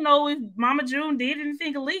I don't know if Mama June did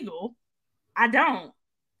anything illegal. I don't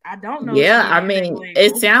know. Yeah, I mean,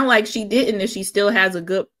 it sounds like she didn't, and she still has a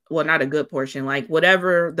good, well, not a good portion, like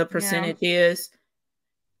whatever the percentage is.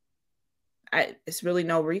 It's really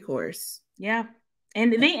no recourse. Yeah,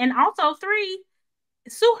 and also 3,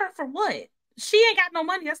 sue her for what? She ain't got no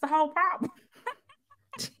money. That's the whole problem.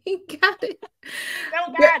 She got it.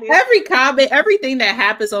 Every comment, everything that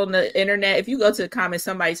happens on the internet, if you go to the comments,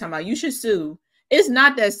 somebody's talking about you should sue. It's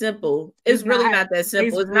not that simple. It's really not that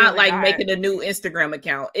simple. It's really not like making a new Instagram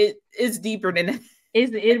account. It's deeper than that.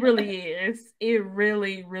 It really is. It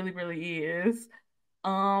really, really, really is.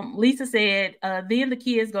 Lisa said, then the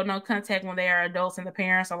kids go no contact when they are adults and the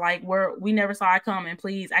parents are like, we never saw it coming.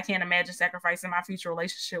 Please, I can't imagine sacrificing my future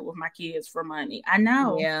relationship with my kids for money. I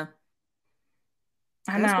know. Yeah.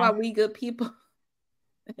 That's why we good people.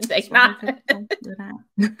 They not.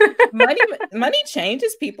 money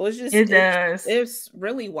changes people. It's just does. It's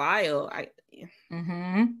really wild.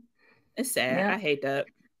 It's sad. Yep. I hate that.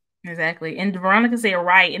 Exactly. And Veronica said,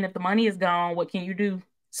 right. And if the money is gone, what can you do?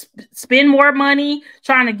 Spend more money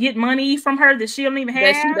trying to get money from her that she don't even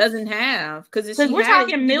have, that she doesn't have, because we're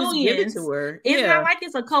talking millions. Give it to her. It's not like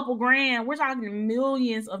it's a couple grand. We're talking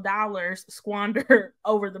millions of dollars squandered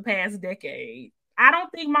over the past decade. I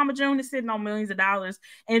don't think Mama June is sitting on millions of dollars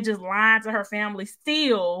and just lying to her family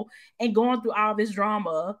still and going through all this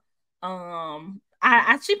drama. She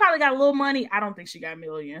probably got a little money. I don't think she got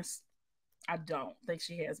millions. I don't think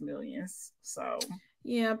she has millions. So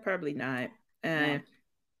yeah, probably not.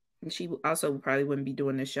 She also probably wouldn't be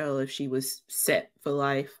doing the show if she was set for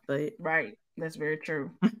life. But right, that's very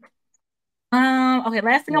true. Okay,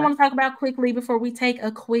 last thing I want to talk about quickly before we take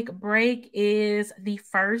a quick break is the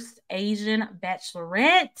first Asian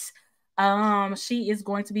Bachelorette. She is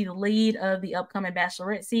going to be the lead of the upcoming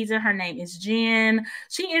Bachelorette season. Her name is Jen.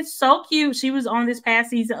 She is so cute. She was on this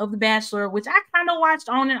past season of The Bachelor, which I kind of watched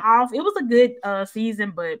on and off. It was a good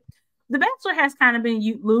season, but The Bachelor has kind of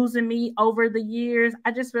been losing me over the years.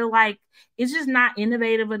 I just feel like it's just not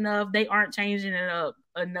innovative enough. They aren't changing it up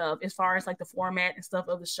enough as far as like the format and stuff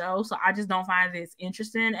of the show. So I just don't find it as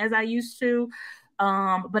interesting as I used to.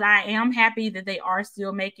 But I am happy that they are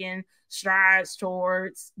still making strides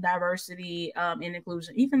towards diversity and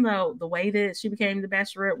inclusion, even though the way that she became the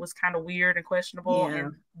Bachelorette was kind of weird and questionable,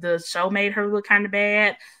 and the show made her look kind of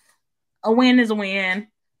bad. A win is a win.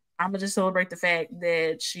 I'm gonna just celebrate the fact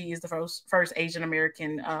that she is the first Asian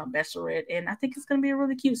American Bachelorette, and I think it's gonna be a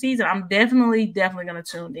really cute season. I'm definitely gonna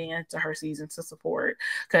tune in to her season to support,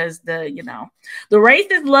 because the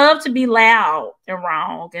racists love to be loud and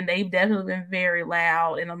wrong, and they've definitely been very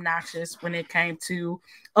loud and obnoxious when it came to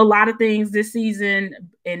a lot of things this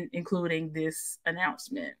season, and including this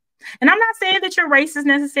announcement. And I'm not saying that you're racist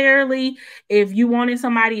necessarily if you wanted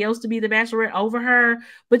somebody else to be the Bachelorette over her,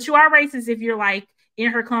 but you are racist if you're like in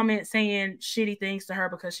her comments saying shitty things to her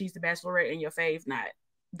because she's the Bachelorette and your fave not.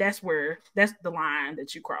 That's the line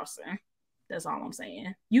that you're crossing. That's all I'm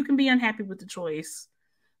saying. You can be unhappy with the choice,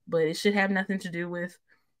 but it should have nothing to do with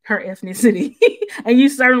her ethnicity. And you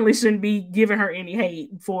certainly shouldn't be giving her any hate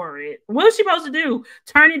for it. What is she supposed to do?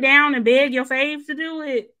 Turn it down and beg your fave to do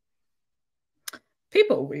it?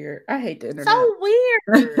 People are weird. I hate the internet. So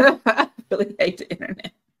weird. I really hate the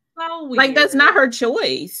internet. So weird. Like, that's not her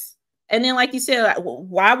choice. And then, like you said,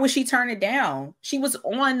 why would she turn it down? She was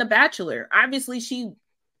on The Bachelor. Obviously, she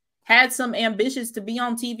had some ambitions to be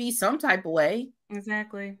on TV some type of way.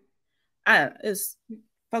 Exactly.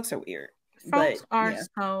 Folks are weird. Folks are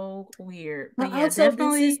so weird. But yeah, also,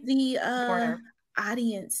 definitely this is the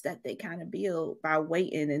audience that they kind of build by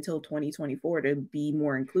waiting until 2024 to be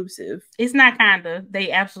more inclusive. It's not kinda.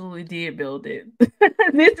 They absolutely did build it.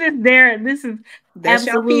 This is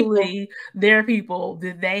absolutely their people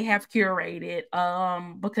that they have curated.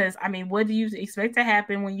 Because I mean, what do you expect to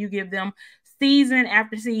happen when you give them season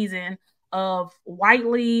after season of white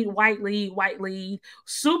lead,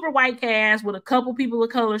 super white cast with a couple people of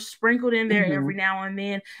color sprinkled in there every now and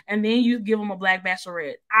then you give them a black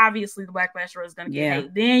bachelorette. Obviously, the black bachelorette is going to get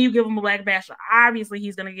hate. Then you give them a black bachelor. Obviously,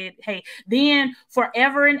 he's going to get hate. Then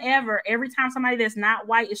forever and ever, every time somebody that's not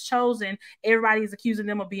white is chosen, everybody is accusing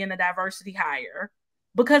them of being a diversity hire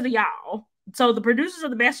because of y'all. So the producers of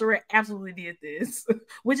The Bachelorette absolutely did this,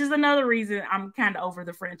 which is another reason I'm kind of over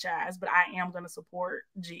the franchise, but I am going to support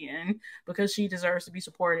Jen because she deserves to be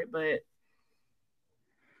supported, but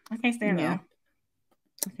I can't stand them.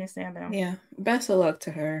 I can't stand them. Yeah. Best of luck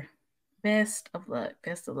to her. Best of luck.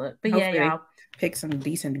 But hopefully yeah, y'all. Pick some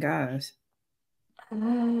decent guys.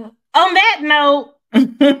 On that note,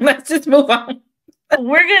 let's just move on.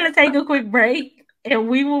 We're going to take a quick break. And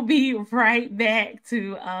we will be right back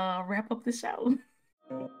to wrap up the show.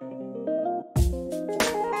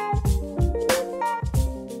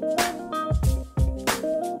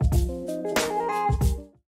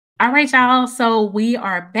 All right, y'all. So we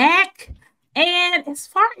are back. And as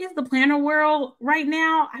far as the planner world right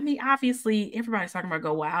now, I mean, obviously, everybody's talking about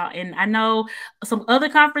Go Wild. And I know some other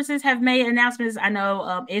conferences have made announcements. I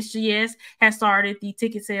know SGS has started the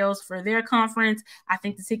ticket sales for their conference. I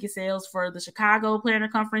think the ticket sales for the Chicago Planner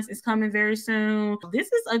Conference is coming very soon. This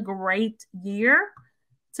is a great year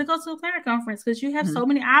to go to a planner conference because you have so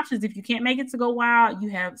many options. If you can't make it to Go Wild, you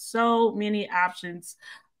have so many options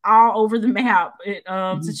all over the map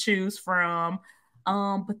to choose from.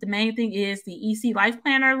 But the main thing is the EC Life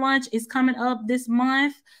Planner lunch is coming up this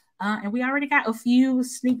month. And we already got a few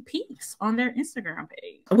sneak peeks on their Instagram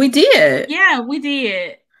page. We did. Yeah, we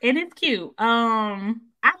did. And it's cute. I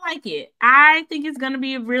like it. I think it's going to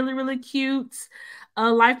be a really, really cute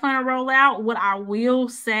Life Planner rollout. What I will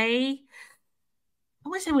say, I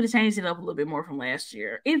wish they would have changed it up a little bit more from last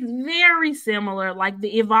year. It's very similar. Like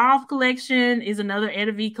the Evolve collection is another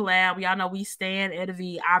Etta V collab. Y'all know we stand Etta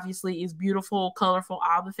V. Obviously, is beautiful, colorful,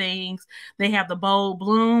 all the things. They have the Bold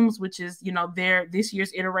Blooms, which is, you know, this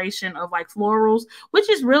year's iteration of like florals, which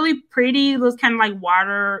is really pretty. It looks kind of like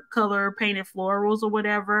watercolor painted florals or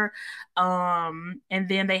whatever. And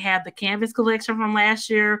then they have the Canvas collection from last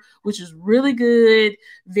year, which is really good,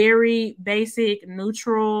 very basic,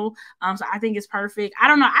 neutral. So I think it's perfect. I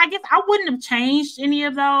don't know. I guess I wouldn't have changed any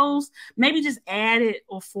of those. Maybe just added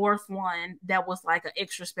a fourth one that was like an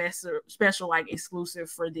extra special, like exclusive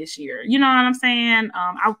for this year. You know what I'm saying?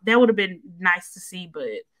 That would have been nice to see, but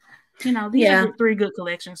you know, these are three good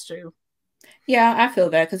collections too. Yeah, I feel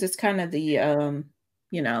that because it's kind of the,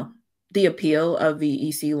 you know, the appeal of the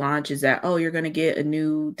EC launch is that, oh, you're going to get a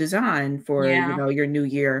new design for, you know, your new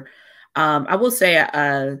year. I will say,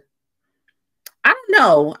 I don't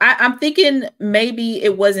know. I'm thinking maybe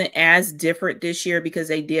it wasn't as different this year because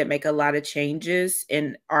they did make a lot of changes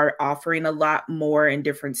and are offering a lot more in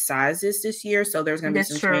different sizes this year. So there's going to be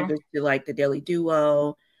some changes to like the Daily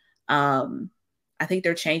Duo. I think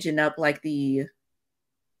they're changing up like the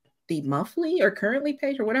monthly or currently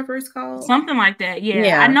page or whatever it's called. Something like that.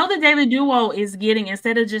 Yeah. I know the Daily Duo is getting,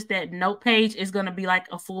 instead of just that note page, is going to be like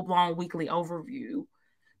a full-blown weekly overview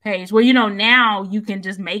page where, you know, now you can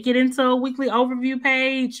just make it into a weekly overview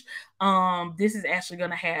page. This is actually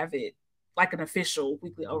going to have it like an official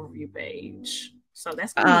weekly overview page. So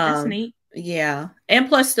that's neat. Yeah. And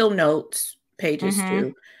plus still notes pages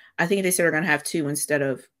too. I think they said they're going to have 2 instead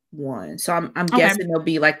of 1. So I'm guessing there'll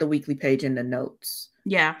be like the weekly page in the notes.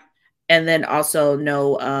 Yeah. And then also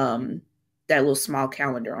that little small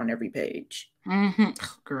calendar on every page.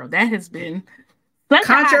 Girl, that has been such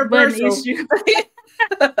controversial a issue.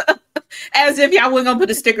 As if y'all weren't gonna put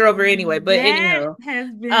a sticker over anyway, but that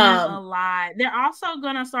has been a lot. They're also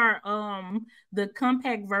gonna start The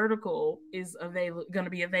compact vertical is going to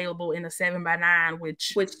be available in a 7x9,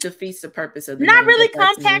 which defeats the purpose of the not name. really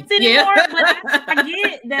compact anymore. Yeah. But I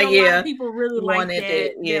get that a lot of people really like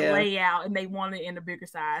that yeah. layout, and they want it in a bigger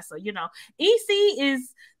size. So EC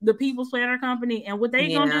is the people's planner company, and what they're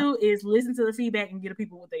gonna do is listen to the feedback and get the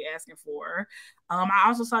people what they're asking for. I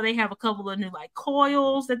also saw they have a couple of new like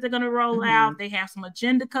coils that they're gonna roll out. They have some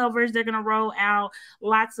agenda covers they're gonna roll out.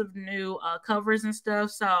 Lots of new covers and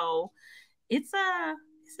stuff. So it's an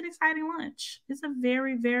exciting launch. It's a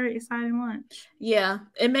very, very exciting launch. Yeah,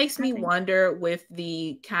 it makes me wonder with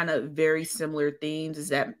the kind of very similar themes is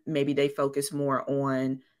that maybe they focus more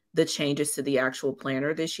on the changes to the actual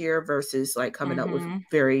planner this year versus like coming up with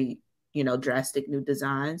very, drastic new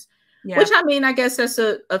designs. Yeah. Which I mean, I guess that's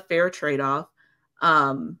a fair trade-off.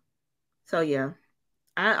 So yeah,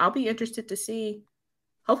 I'll be interested to see.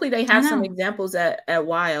 Hopefully they have some examples at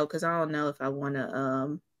YO, because I don't know if I want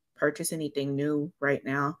to purchase anything new right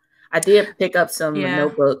now. I did pick up some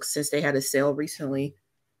notebooks since they had a sale recently.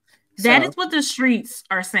 That is what the streets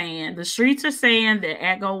are saying. The streets are saying that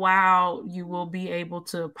at Go Wild, you will be able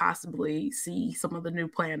to possibly see some of the new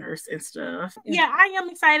planners and stuff. Yeah, I am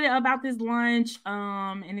excited about this launch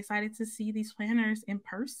and excited to see these planners in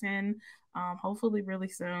person, hopefully really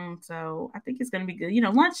soon. So I think it's going to be good.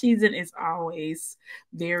 Launch season is always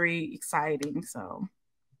very exciting. So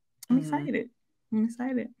I'm excited. I'm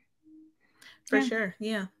excited. For sure.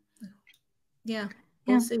 Yeah.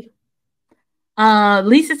 We'll see.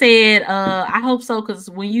 Lisa said, I hope so, because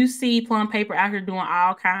when you see Plum Paper out here doing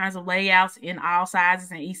all kinds of layouts in all sizes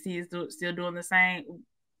and EC is still doing the same,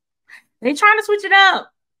 they trying to switch it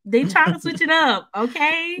up.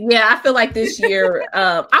 Okay? Yeah, I feel like this year,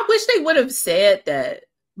 I wish they would have said that,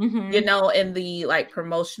 in the like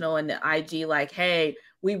promotional and the IG, like, hey,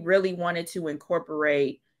 we really wanted to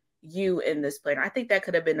incorporate you in this planner. I think that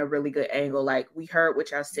could have been a really good angle. Like, we heard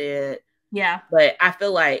what y'all said. Yeah. But I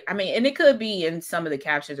feel like, and it could be in some of the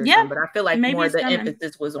captions or something, but I feel like more the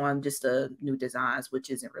emphasis was on just the new designs,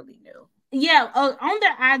 which isn't really new. Yeah. On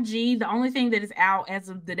the IG, the only thing that is out as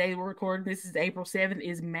of the day we're recording, this is April 7th,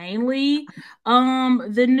 is mainly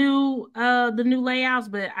the new layouts,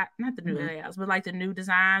 but not the new layouts, but like the new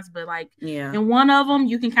designs. But like in one of them,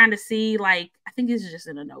 you can kind of see, like, I think it's just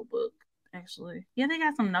in a notebook. Actually, they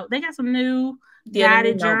got some new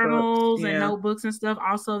guided journals and notebooks and stuff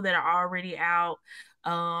also that are already out.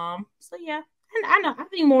 So yeah, and I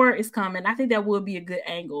think more is coming. I think that would be a good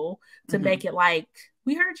angle to make it like,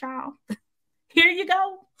 we heard y'all. Here you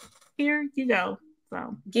go.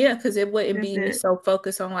 So yeah, because it wouldn't be so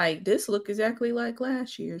focused on like this look exactly like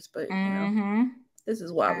last year's, but this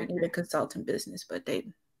is why we need a consulting business, but they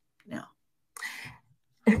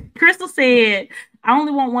Crystal said, I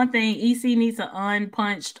only want one thing. EC needs an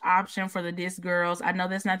unpunched option for the disc girls. I know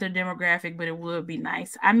that's not their demographic, but it would be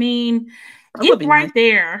nice. I mean, it's right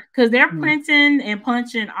there, because they're printing and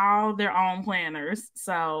punching all their own planners.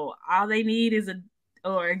 So all they need is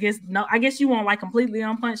I guess you want like completely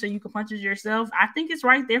unpunched so you can punch it yourself. I think it's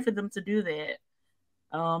right there for them to do that.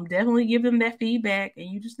 Definitely give them that feedback, and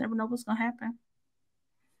you just never know what's going to happen.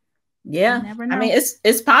 Yeah, I mean,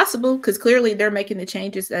 it's possible, because clearly they're making the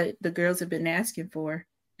changes that the girls have been asking for.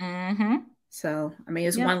 So, I mean,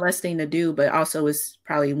 it's one less thing to do, but also it's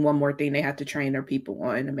probably one more thing they have to train their people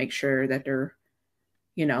on to make sure that they're,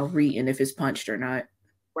 reading if it's punched or not.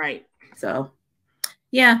 Right. So,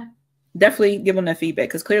 yeah, definitely give them that feedback,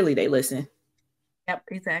 because clearly they listen. Yep,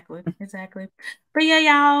 exactly. But yeah,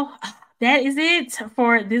 y'all, that is it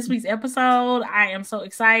for this week's episode. I am so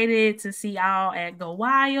excited to see y'all at Go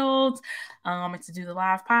Wild, and to do the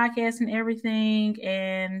live podcast and everything.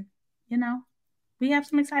 And, we have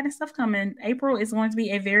some exciting stuff coming. April is going to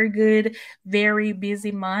be a very good, very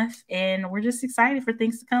busy month, and we're just excited for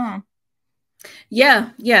things to come.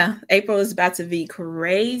 Yeah. April is about to be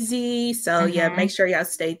crazy. So yeah, make sure y'all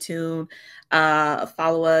stay tuned.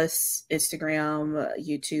 Follow us, Instagram,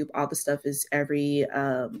 YouTube, all the stuff is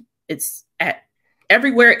it's at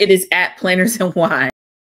everywhere. It is at Planners and Wine.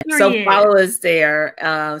 So follow us there,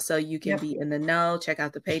 so you can be in the know. Check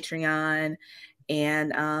out the Patreon,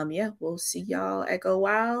 and we'll see y'all at Go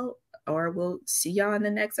Wild, or we'll see y'all in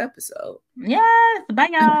the next episode. Yes, bye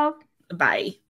y'all. Bye.